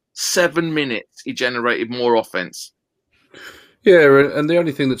that. 7 minutes, he generated more offense. Yeah, and the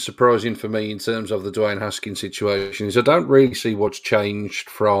only thing that's surprising for me in terms of the Dwayne Haskins situation is I don't really see what's changed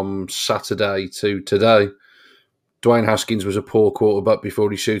from Saturday to today. Dwayne Haskins was a poor quarterback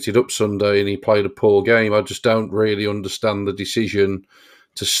before he suited up Sunday and he played a poor game. I just don't really understand the decision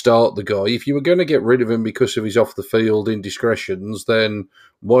to start the guy. If you were going to get rid of him because of his off-the-field indiscretions, then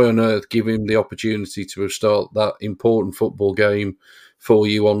why on earth give him the opportunity to start that important football game for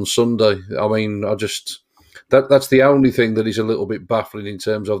you on Sunday? I mean, that's the only thing that is a little bit baffling in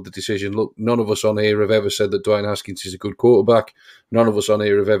terms of the decision. Look, none of us on here have ever said that Dwayne Haskins is a good quarterback. None of us on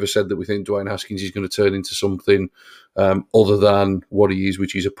here have ever said that we think Dwayne Haskins is going to turn into something other than what he is,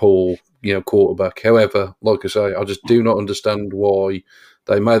 which is a poor, quarterback. However, like I say, I just do not understand why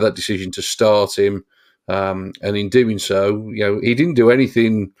they made that decision to start him. And in doing so, he didn't do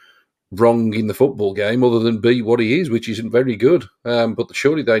anything wrong in the football game other than be what he is, which isn't very good. But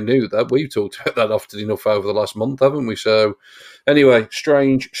surely they knew that. We've talked about that often enough over the last month, haven't we? So anyway,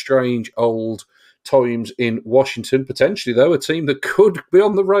 strange old times in Washington. Potentially, though, a team that could be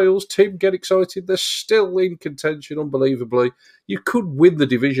on the rails. Tim, get excited. They're still in contention, unbelievably. You could win the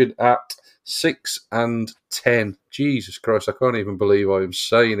division at 6-10. Jesus Christ, I can't even believe I am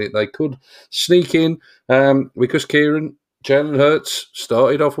saying it. They could sneak in because Kieran, Jalen Hurts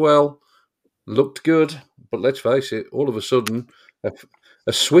started off well, looked good, but let's face it, all of a sudden,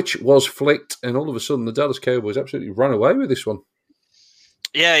 a switch was flicked, and all of a sudden, the Dallas Cowboys absolutely ran away with this one.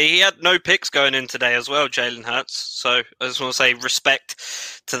 Yeah, he had no picks going in today as well, Jalen Hurts. So I just want to say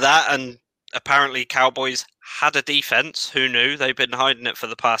respect to that. And apparently, Cowboys had a defense. Who knew? They've been hiding it for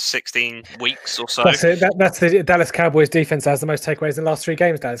the past 16 weeks or so. That's it. That's the Dallas Cowboys defense that has the most takeaways in the last 3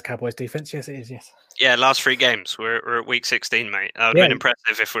 games. Dallas Cowboys defense. Yes, it is. Yes. Yeah, last 3 games. We're at week 16, mate. That would have been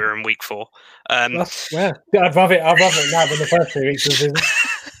impressive if we were in week 4. I'd rather it now than the first 3 weeks of the season.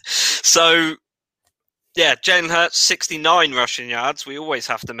 So, yeah, Jalen Hurts, 69 rushing yards. We always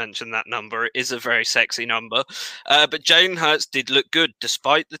have to mention that number. It is a very sexy number. But Jalen Hurts did look good.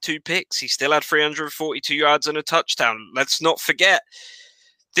 Despite the 2 picks, he still had 342 yards and a touchdown. Let's not forget,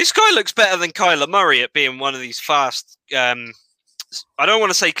 this guy looks better than Kyler Murray at being one of these fast... I don't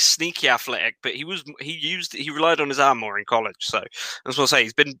want to say sneaky athletic, but he relied on his arm more in college. So I just want to say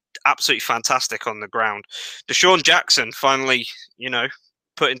he's been absolutely fantastic on the ground. Deshaun Jackson finally,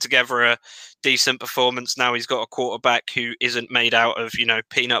 putting together a decent performance. Now he's got a quarterback who isn't made out of,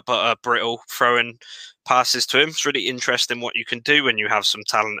 peanut butter brittle throwing passes to him. It's really interesting what you can do when you have some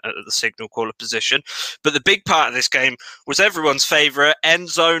talent at the signal caller position. But the big part of this game was everyone's favourite, end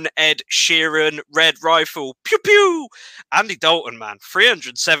zone Ed Sheeran, red rifle, pew pew. Andy Dalton, man,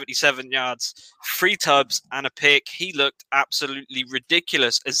 377 yards, 3 tubs and a pick. He looked absolutely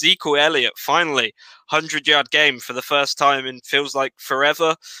ridiculous. Ezekiel Elliott, finally, 100-yard game for the first time in feels like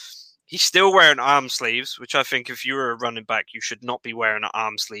forever. He's still wearing arm sleeves, which I think if you were a running back, you should not be wearing an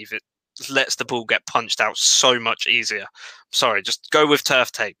arm sleeve. It lets the ball get punched out so much easier. Sorry, just go with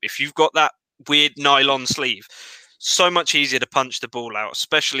turf tape. If you've got that weird nylon sleeve, so much easier to punch the ball out,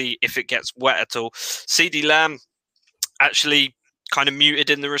 especially if it gets wet at all. CeeDee Lamb actually kind of muted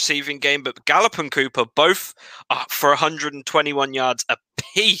in the receiving game, but Gallup and Cooper both for 121 yards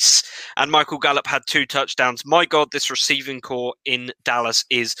apiece, and Michael Gallup had 2 touchdowns. My God, this receiving core in Dallas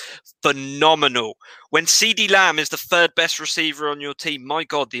is phenomenal. When CeeDee Lamb is the 3rd best receiver on your team, my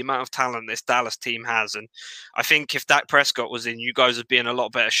God, the amount of talent this Dallas team has. And I think if Dak Prescott was in, you guys would be in a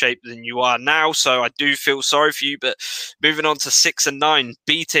lot better shape than you are now. So I do feel sorry for you, but moving on to 6-9,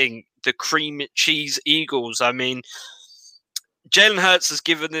 beating the cream cheese Eagles. I mean, Jalen Hurts has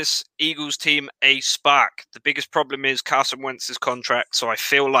given this Eagles team a spark. The biggest problem is Carson Wentz's contract, so I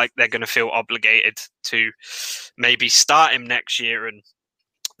feel like they're going to feel obligated to maybe start him next year, and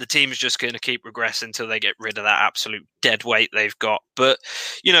the team's just going to keep regressing until they get rid of that absolute dead weight they've got. But,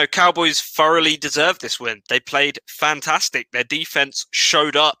 Cowboys thoroughly deserve this win. They played fantastic. Their defense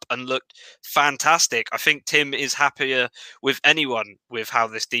showed up and looked fantastic. I think Tim is happier with anyone with how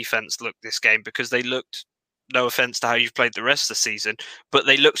this defense looked this game because they looked, no offense to how you've played the rest of the season, but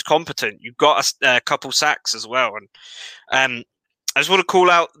they looked competent. You got a couple sacks as well. And I just want to call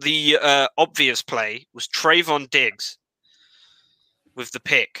out the obvious play was Trayvon Diggs with the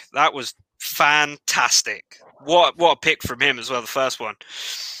pick. That was fantastic. What a pick from him as well, the first one.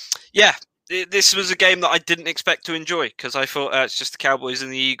 Yeah, this was a game that I didn't expect to enjoy because I thought it's just the Cowboys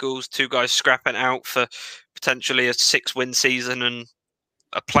and the Eagles, 2 guys scrapping out for potentially a 6-win season and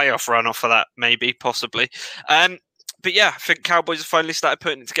a playoff run off of that, maybe, possibly. But yeah, I think Cowboys have finally started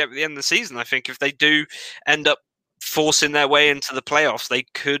putting it together at the end of the season. I think if they do end up forcing their way into the playoffs, they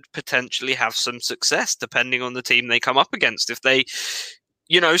could potentially have some success depending on the team they come up against. If they,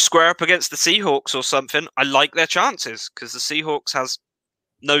 square up against the Seahawks or something, I like their chances because the Seahawks has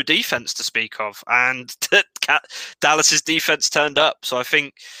no defense to speak of, and Dallas's defense turned up. So I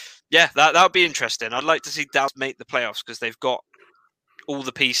think Yeah, that would be interesting. I'd like to see Dallas make the playoffs because they've got all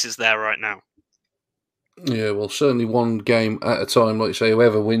the pieces there right now. Yeah, well, certainly one game at a time. Like you say,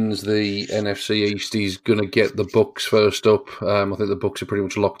 whoever wins the NFC East is going to get the Bucks first up. I think the Bucks are pretty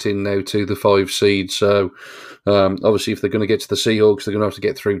much locked in now to the 5 seed. So, obviously, if they're going to get to the Seahawks, they're going to have to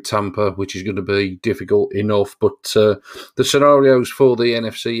get through Tampa, which is going to be difficult enough. But the scenarios for the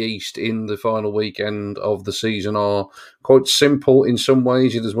NFC East in the final weekend of the season are quite simple in some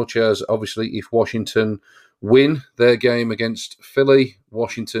ways, in as much as, obviously, if Washington win their game against Philly,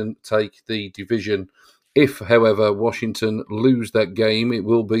 Washington take the division. If, however, Washington lose that game, it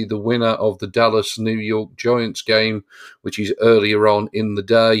will be the winner of the Dallas-New York Giants game, which is earlier on in the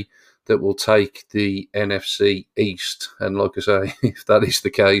day, that will take the NFC East. And like I say, if that is the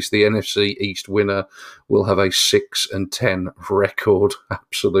case, the NFC East winner will have a 6-10 record.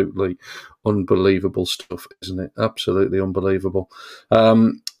 Absolutely unbelievable stuff, isn't it? Absolutely unbelievable.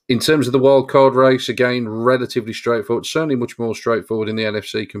 In terms of the wildcard race, again, relatively straightforward. Certainly much more straightforward in the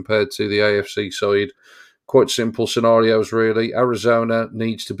NFC compared to the AFC side. Quite simple scenarios, really. Arizona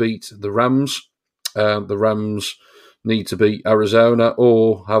needs to beat the Rams. The Rams need to beat Arizona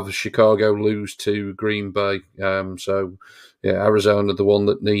or have Chicago lose to Green Bay. So, yeah, Arizona, the one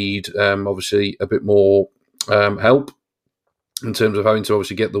that need, obviously, a bit more help in terms of having to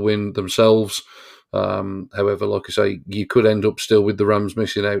obviously get the win themselves. However, like I say, you could end up still with the Rams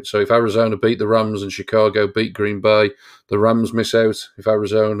missing out. So if Arizona beat the Rams and Chicago beat Green Bay, the Rams miss out. If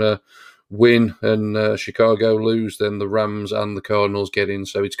Arizona win and Chicago lose, then the Rams and the Cardinals get in.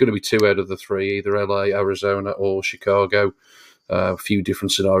 So it's going to be 2 out of the 3, either LA, Arizona, or Chicago. A few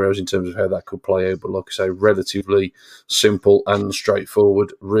different scenarios in terms of how that could play out, but like I say, relatively simple and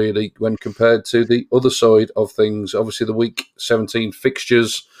straightforward, really, when compared to the other side of things. Obviously, the Week 17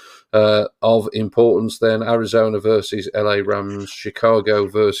 fixtures of importance then: Arizona versus LA Rams, Chicago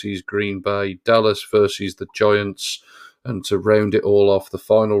versus Green Bay, Dallas versus the Giants, and to round it all off, the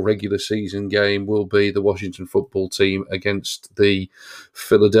final regular season game will be the Washington football team against the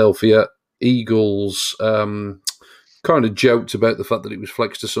Philadelphia Eagles. Kind of joked about the fact that it was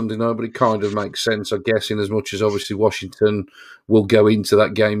flexed to Sunday night, but it kind of makes sense, I guess, in as much as obviously Washington will go into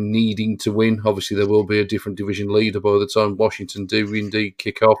that game needing to win. Obviously, there will be a different division leader by the time Washington do indeed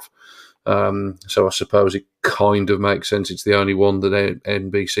kick off. So I suppose it kind of makes sense. It's the only one that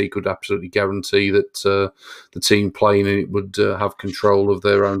NBC could absolutely guarantee that the team playing in it would have control of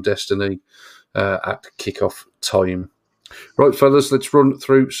their own destiny at kickoff time. Right, fellas, let's run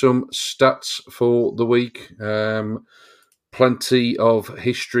through some stats for the week. Plenty of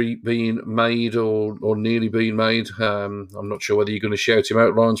history being made or nearly being made. I'm not sure whether you're going to shout him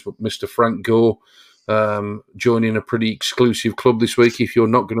out, Lawrence, but Mr. Frank Gore joining a pretty exclusive club this week. If you're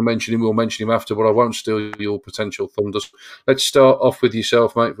not going to mention him, we'll mention him after, but I won't steal your potential thunders. Let's start off with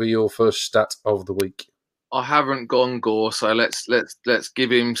yourself, mate, for your first stat of the week. I haven't gone Gore, so let's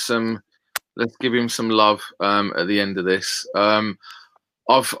give him some love at the end of this.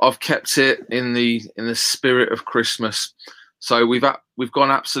 I've kept it in the spirit of Christmas. So we've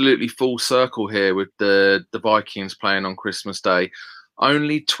gone absolutely full circle here with the Vikings playing on Christmas Day.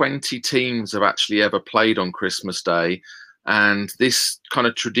 Only 20 teams have actually ever played on Christmas Day, and this kind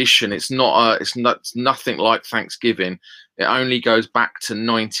of tradition, it's nothing like Thanksgiving. It only goes back to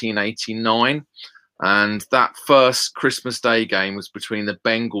 1989, and that first Christmas Day game was between the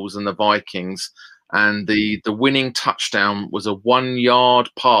Bengals and the Vikings, and the winning touchdown was a 1-yard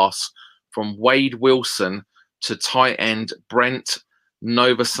pass from Wade Wilson to tight end Brent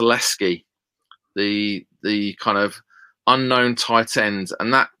Novoselinsky, the kind of unknown tight end,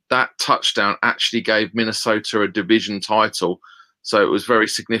 and that touchdown actually gave Minnesota a division title, so it was very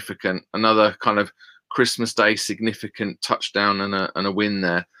significant. Another kind of Christmas Day significant touchdown and a win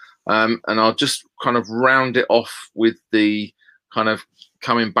there. And I'll just kind of round it off with the kind of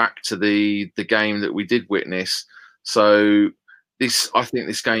coming back to the game that we did witness. So I think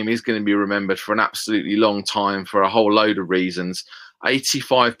this game is going to be remembered for an absolutely long time for a whole load of reasons.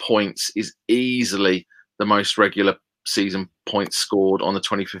 85 points is easily the most regular season points scored on the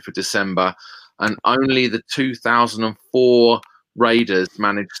 25th of December, and only the 2004 Raiders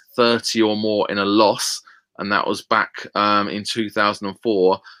managed 30 or more in a loss, and that was back in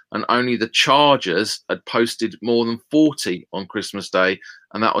 2004, and only the Chargers had posted more than 40 on Christmas Day,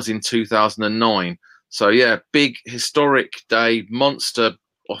 and that was in 2009. So yeah, big historic day, monster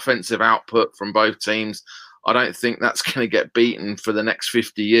offensive output from both teams. I don't think that's going to get beaten for the next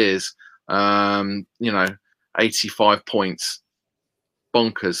 50 years. 85 points.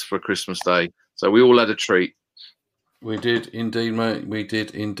 Bonkers for Christmas Day. So we all had a treat. We did indeed, mate. We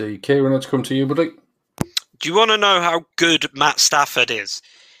did indeed. Kieran, let's come to you, buddy. Do you want to know how good Matt Stafford is?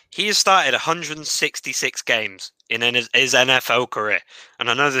 He has started 166 games in his NFL career. And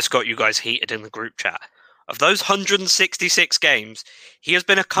I know this got you guys heated in the group chat. Of those 166 games, he has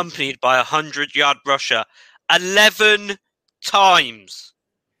been accompanied by a 100-yard rusher 11 times.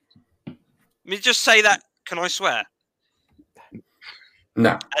 Let me just say that. Can I swear?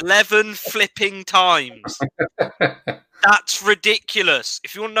 No. 11 flipping times. That's ridiculous.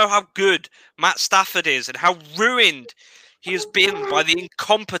 If you want to know how good Matt Stafford is and how ruined he has been by the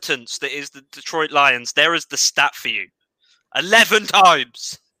incompetence that is the Detroit Lions, there is the stat for you. 11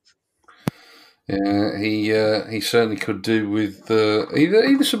 times. Yeah, he certainly could do with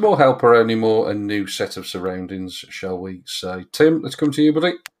either some more help around him or a new set of surroundings, shall we say. Tim, let's come to you,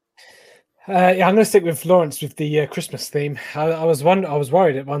 buddy. I'm going to stick with Lawrence with the Christmas theme. I was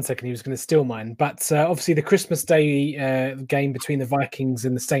worried at 1 second he was going to steal mine, but obviously the Christmas Day game between the Vikings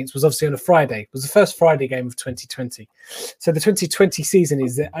and the Saints was obviously on a Friday. It was the first Friday game of 2020. So the 2020 season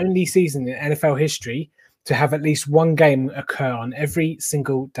is the only season in NFL history to have at least one game occur on every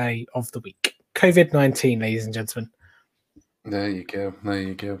single day of the week. COVID-19, ladies and gentlemen. There you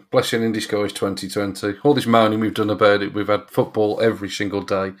go. Blessing in disguise 2020. All this moaning we've done about it, we've had football every single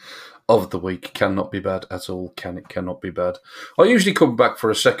day of the week. Cannot be bad at all. Cannot be bad. I usually come back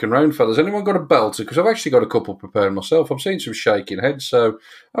for a second round, fellas. Anyone got a belter? Because I've actually got a couple prepared myself. I'm seeing some shaking heads, so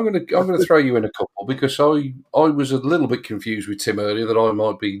I'm gonna throw you in a couple because I was a little bit confused with Tim earlier that I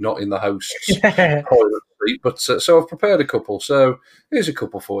might be not in the host's private seat, but so I've prepared a couple. So here's a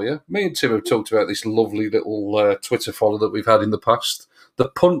couple for you. Me and Tim have talked about this lovely little Twitter follow that we've had in the past. The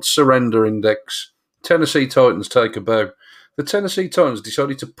punt surrender index. Tennessee Titans take a bow. The Tennessee Titans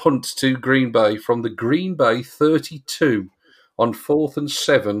decided to punt to Green Bay from the Green Bay 32 on 4th and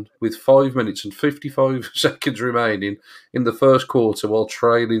 7 with 5 minutes and 55 seconds remaining in the first quarter while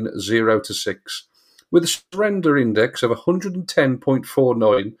trailing 0-6. With a surrender index of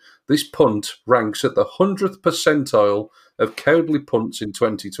 110.49, this punt ranks at the 100th percentile of cowardly punts in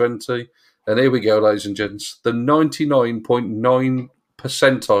 2020. And here we go, ladies and gents, the 99.9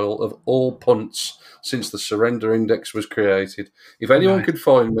 percentile of all punts since the surrender index was created. If anyone could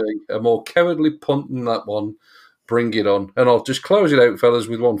find me a more cowardly punt than that one, bring it on. And I'll just close it out, fellas,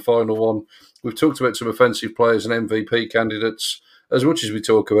 with one final one. We've talked about some offensive players and MVP candidates. As much as we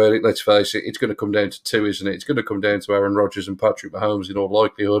talk about it, let's face it, it's going to come down to two, isn't it? It's going to come down to Aaron Rodgers and Patrick Mahomes in all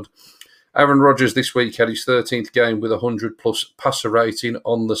likelihood. Aaron Rodgers this week had his 13th game with a 100-plus passer rating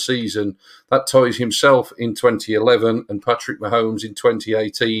on the season. That ties himself in 2011 and Patrick Mahomes in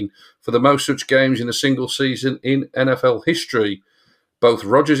 2018 for the most such games in a single season in NFL history. Both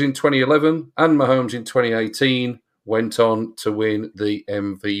Rodgers in 2011 and Mahomes in 2018 went on to win the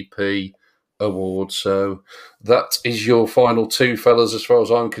MVP award. So that is your final two, fellas, as far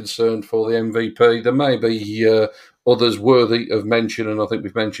as I'm concerned, for the MVP. There may be others worthy of mention, and I think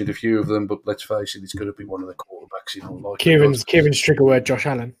we've mentioned a few of them, but let's face it, it's going to be one of the quarterbacks in all likelihood. Kieran's trigger word, Josh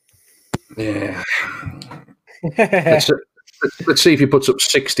Allen. Yeah. Let's see if he puts up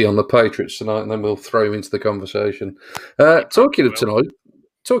 60 on the Patriots tonight, and then we'll throw him into the conversation. Talking of tonight,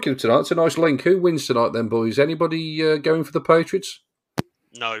 it's a nice link. Who wins tonight then, boys? Anybody going for the Patriots?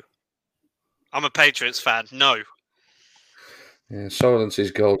 No. I'm a Patriots fan. No. Yeah, silence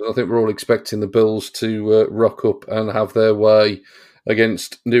is gold. I think we're all expecting the Bills to rock up and have their way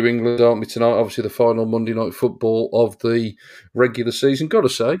against New England, aren't we, tonight? Obviously, the final Monday Night Football of the regular season. Got to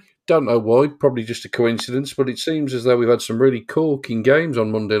say, don't know why, probably just a coincidence, but it seems as though we've had some really corking games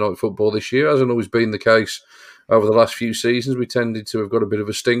on Monday Night Football this year. Hasn't always been the case over the last few seasons. We tended to have got a bit of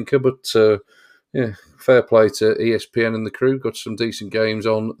a stinker, but yeah, fair play to ESPN and the crew. Got some decent games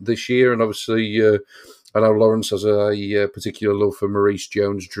on this year, and obviously I know Lawrence has a particular love for Maurice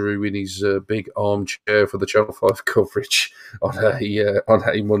Jones-Drew in his big armchair for the Channel 5 coverage on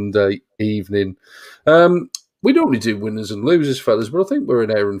a Monday evening. We normally do winners and losers, fellas, but I think we're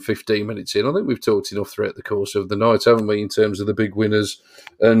an hour and 15 minutes in. I think we've talked enough throughout the course of the night, haven't we, in terms of the big winners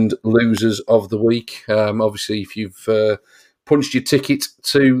and losers of the week. Obviously, if you've punched your ticket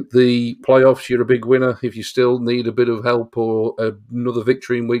to the playoffs, you're a big winner. If you still need a bit of help or another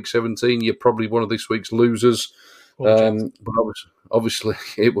victory in Week 17, you're probably one of this week's losers. But obviously,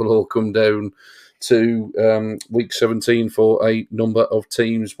 it will all come down to Week 17 for a number of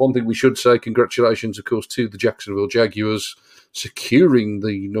teams. One thing we should say, congratulations, of course, to the Jacksonville Jaguars securing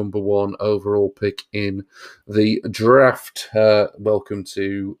the number one overall pick in the draft. Welcome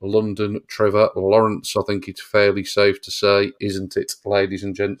to London, Trevor Lawrence. I think it's fairly safe to say, isn't it, ladies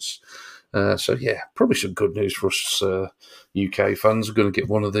and gents? So, yeah, probably some good news for us UK fans. We're going to get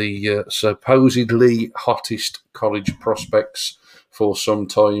one of the supposedly hottest college prospects for some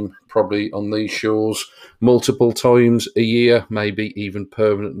time, probably on these shores, multiple times a year, maybe even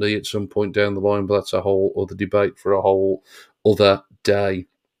permanently at some point down the line, but that's a whole other debate for a whole other day.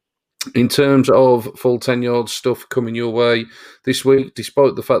 In terms of full 10 yards stuff coming your way this week,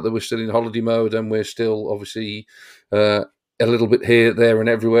 despite the fact that we're still in holiday mode and we're still obviously a little bit here, there and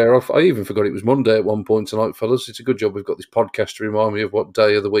everywhere. I even forgot it was Monday at one point tonight, fellas. It's a good job we've got this podcast to remind me of what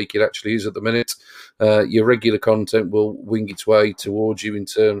day of the week it actually is at the minute. Your regular content will wing its way towards you in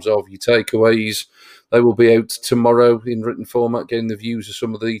terms of your takeaways. They will be out tomorrow in written format, getting the views of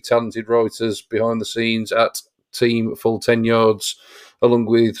some of the talented writers behind the scenes at Team Full 10 Yards, along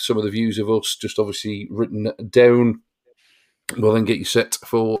with some of the views of us, just obviously written down. We'll then get you set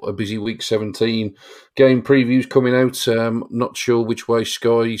for a busy week 17. Game previews coming out. Not sure which way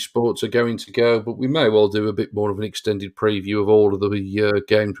Sky Sports are going to go, but we may well do a bit more of an extended preview of all of the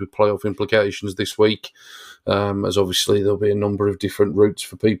games with playoff implications this week, as obviously there'll be a number of different routes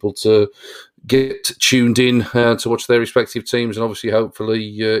for people to get tuned in to watch their respective teams, and obviously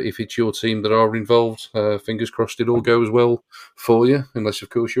hopefully if it's your team that are involved, fingers crossed it all goes well for you, unless of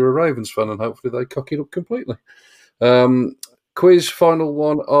course you're a Ravens fan and hopefully they cock it up completely. Quiz, final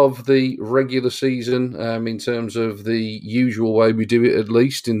one of the regular season, in terms of the usual way we do it, at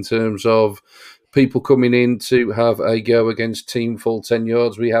least in terms of people coming in to have a go against Team Full 10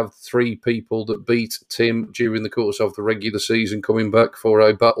 Yards. We have 3 people that beat Tim during the course of the regular season coming back for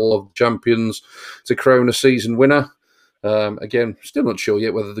a battle of champions to crown a season winner. Again, still not sure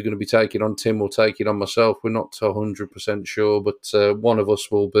yet whether they're going to be taking on Tim or taking on myself. We're not 100% sure, but one of us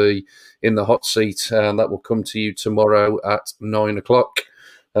will be in the hot seat, and that will come to you tomorrow at 9 o'clock.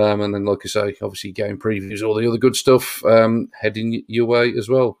 And then, like I say, obviously game previews, all the other good stuff heading your way as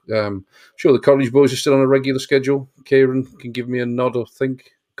well. Sure, the college boys are still on a regular schedule. Kieran can give me a nod, I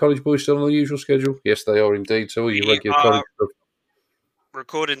think. College boys still on the usual schedule? Yes, they are indeed. So all your regular college stuff.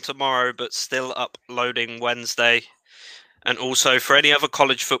 Recording tomorrow, but still uploading Wednesday. And also, for any other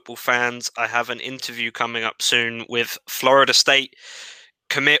college football fans, I have an interview coming up soon with Florida State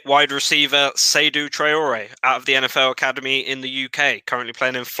commit wide receiver Seydou Traore out of the NFL Academy in the UK, currently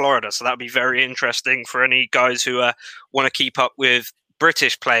playing in Florida. So that would be very interesting for any guys who want to keep up with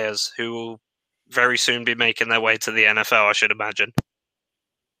British players who will very soon be making their way to the NFL, I should imagine.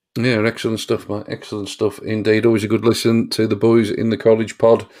 Yeah, excellent stuff, mate. Excellent stuff indeed. Always a good listen to the boys in the college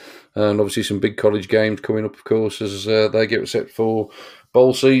pod. And obviously some big college games coming up, of course, as they get set for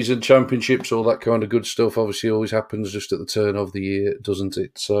bowl season, championships, all that kind of good stuff. Obviously always happens just at the turn of the year, doesn't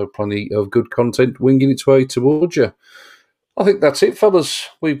it? So plenty of good content winging its way towards you. I think that's it, fellas.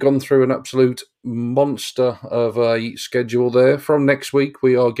 We've gone through an absolute monster of a schedule there. From next week,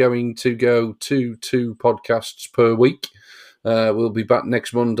 we are going to go to 2 podcasts per week. We'll be back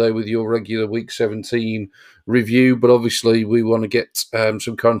next Monday with your regular Week 17 review, but obviously we want to get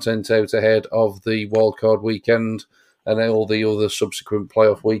some content out ahead of the wildcard weekend and all the other subsequent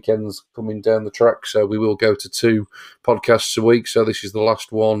playoff weekends coming down the track. So we will go to 2 podcasts a week. So this is the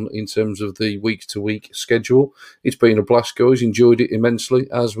last one in terms of the week-to-week schedule. It's been a blast, guys. Enjoyed it immensely,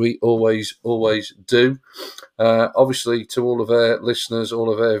 as we always do. Obviously, to all of our listeners,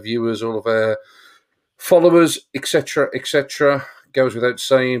 all of our viewers, all of our followers, etc., goes without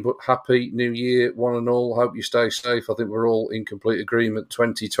saying, but happy new year, one and all. Hope you stay safe. I think we're all in complete agreement.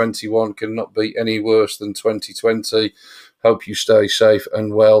 2021 cannot be any worse than 2020. Hope you stay safe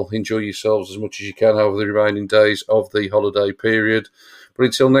and well. Enjoy yourselves as much as you can over the remaining days of the holiday period. But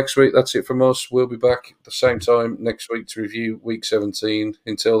until next week, that's it from us. We'll be back at the same time next week to review Week 17.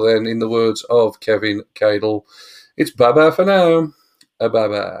 Until then, in the words of Kevin Cadle, it's bye-bye for now.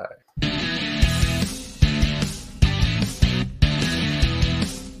 Bye-bye.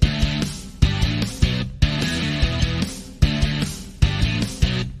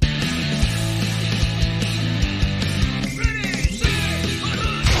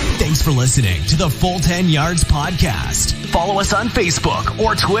 Thanks for listening to the Full 10 Yards podcast. Follow us on Facebook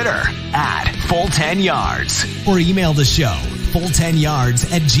or Twitter at Full 10 Yards, or email the show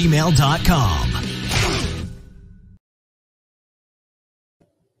full10yards@gmail.com.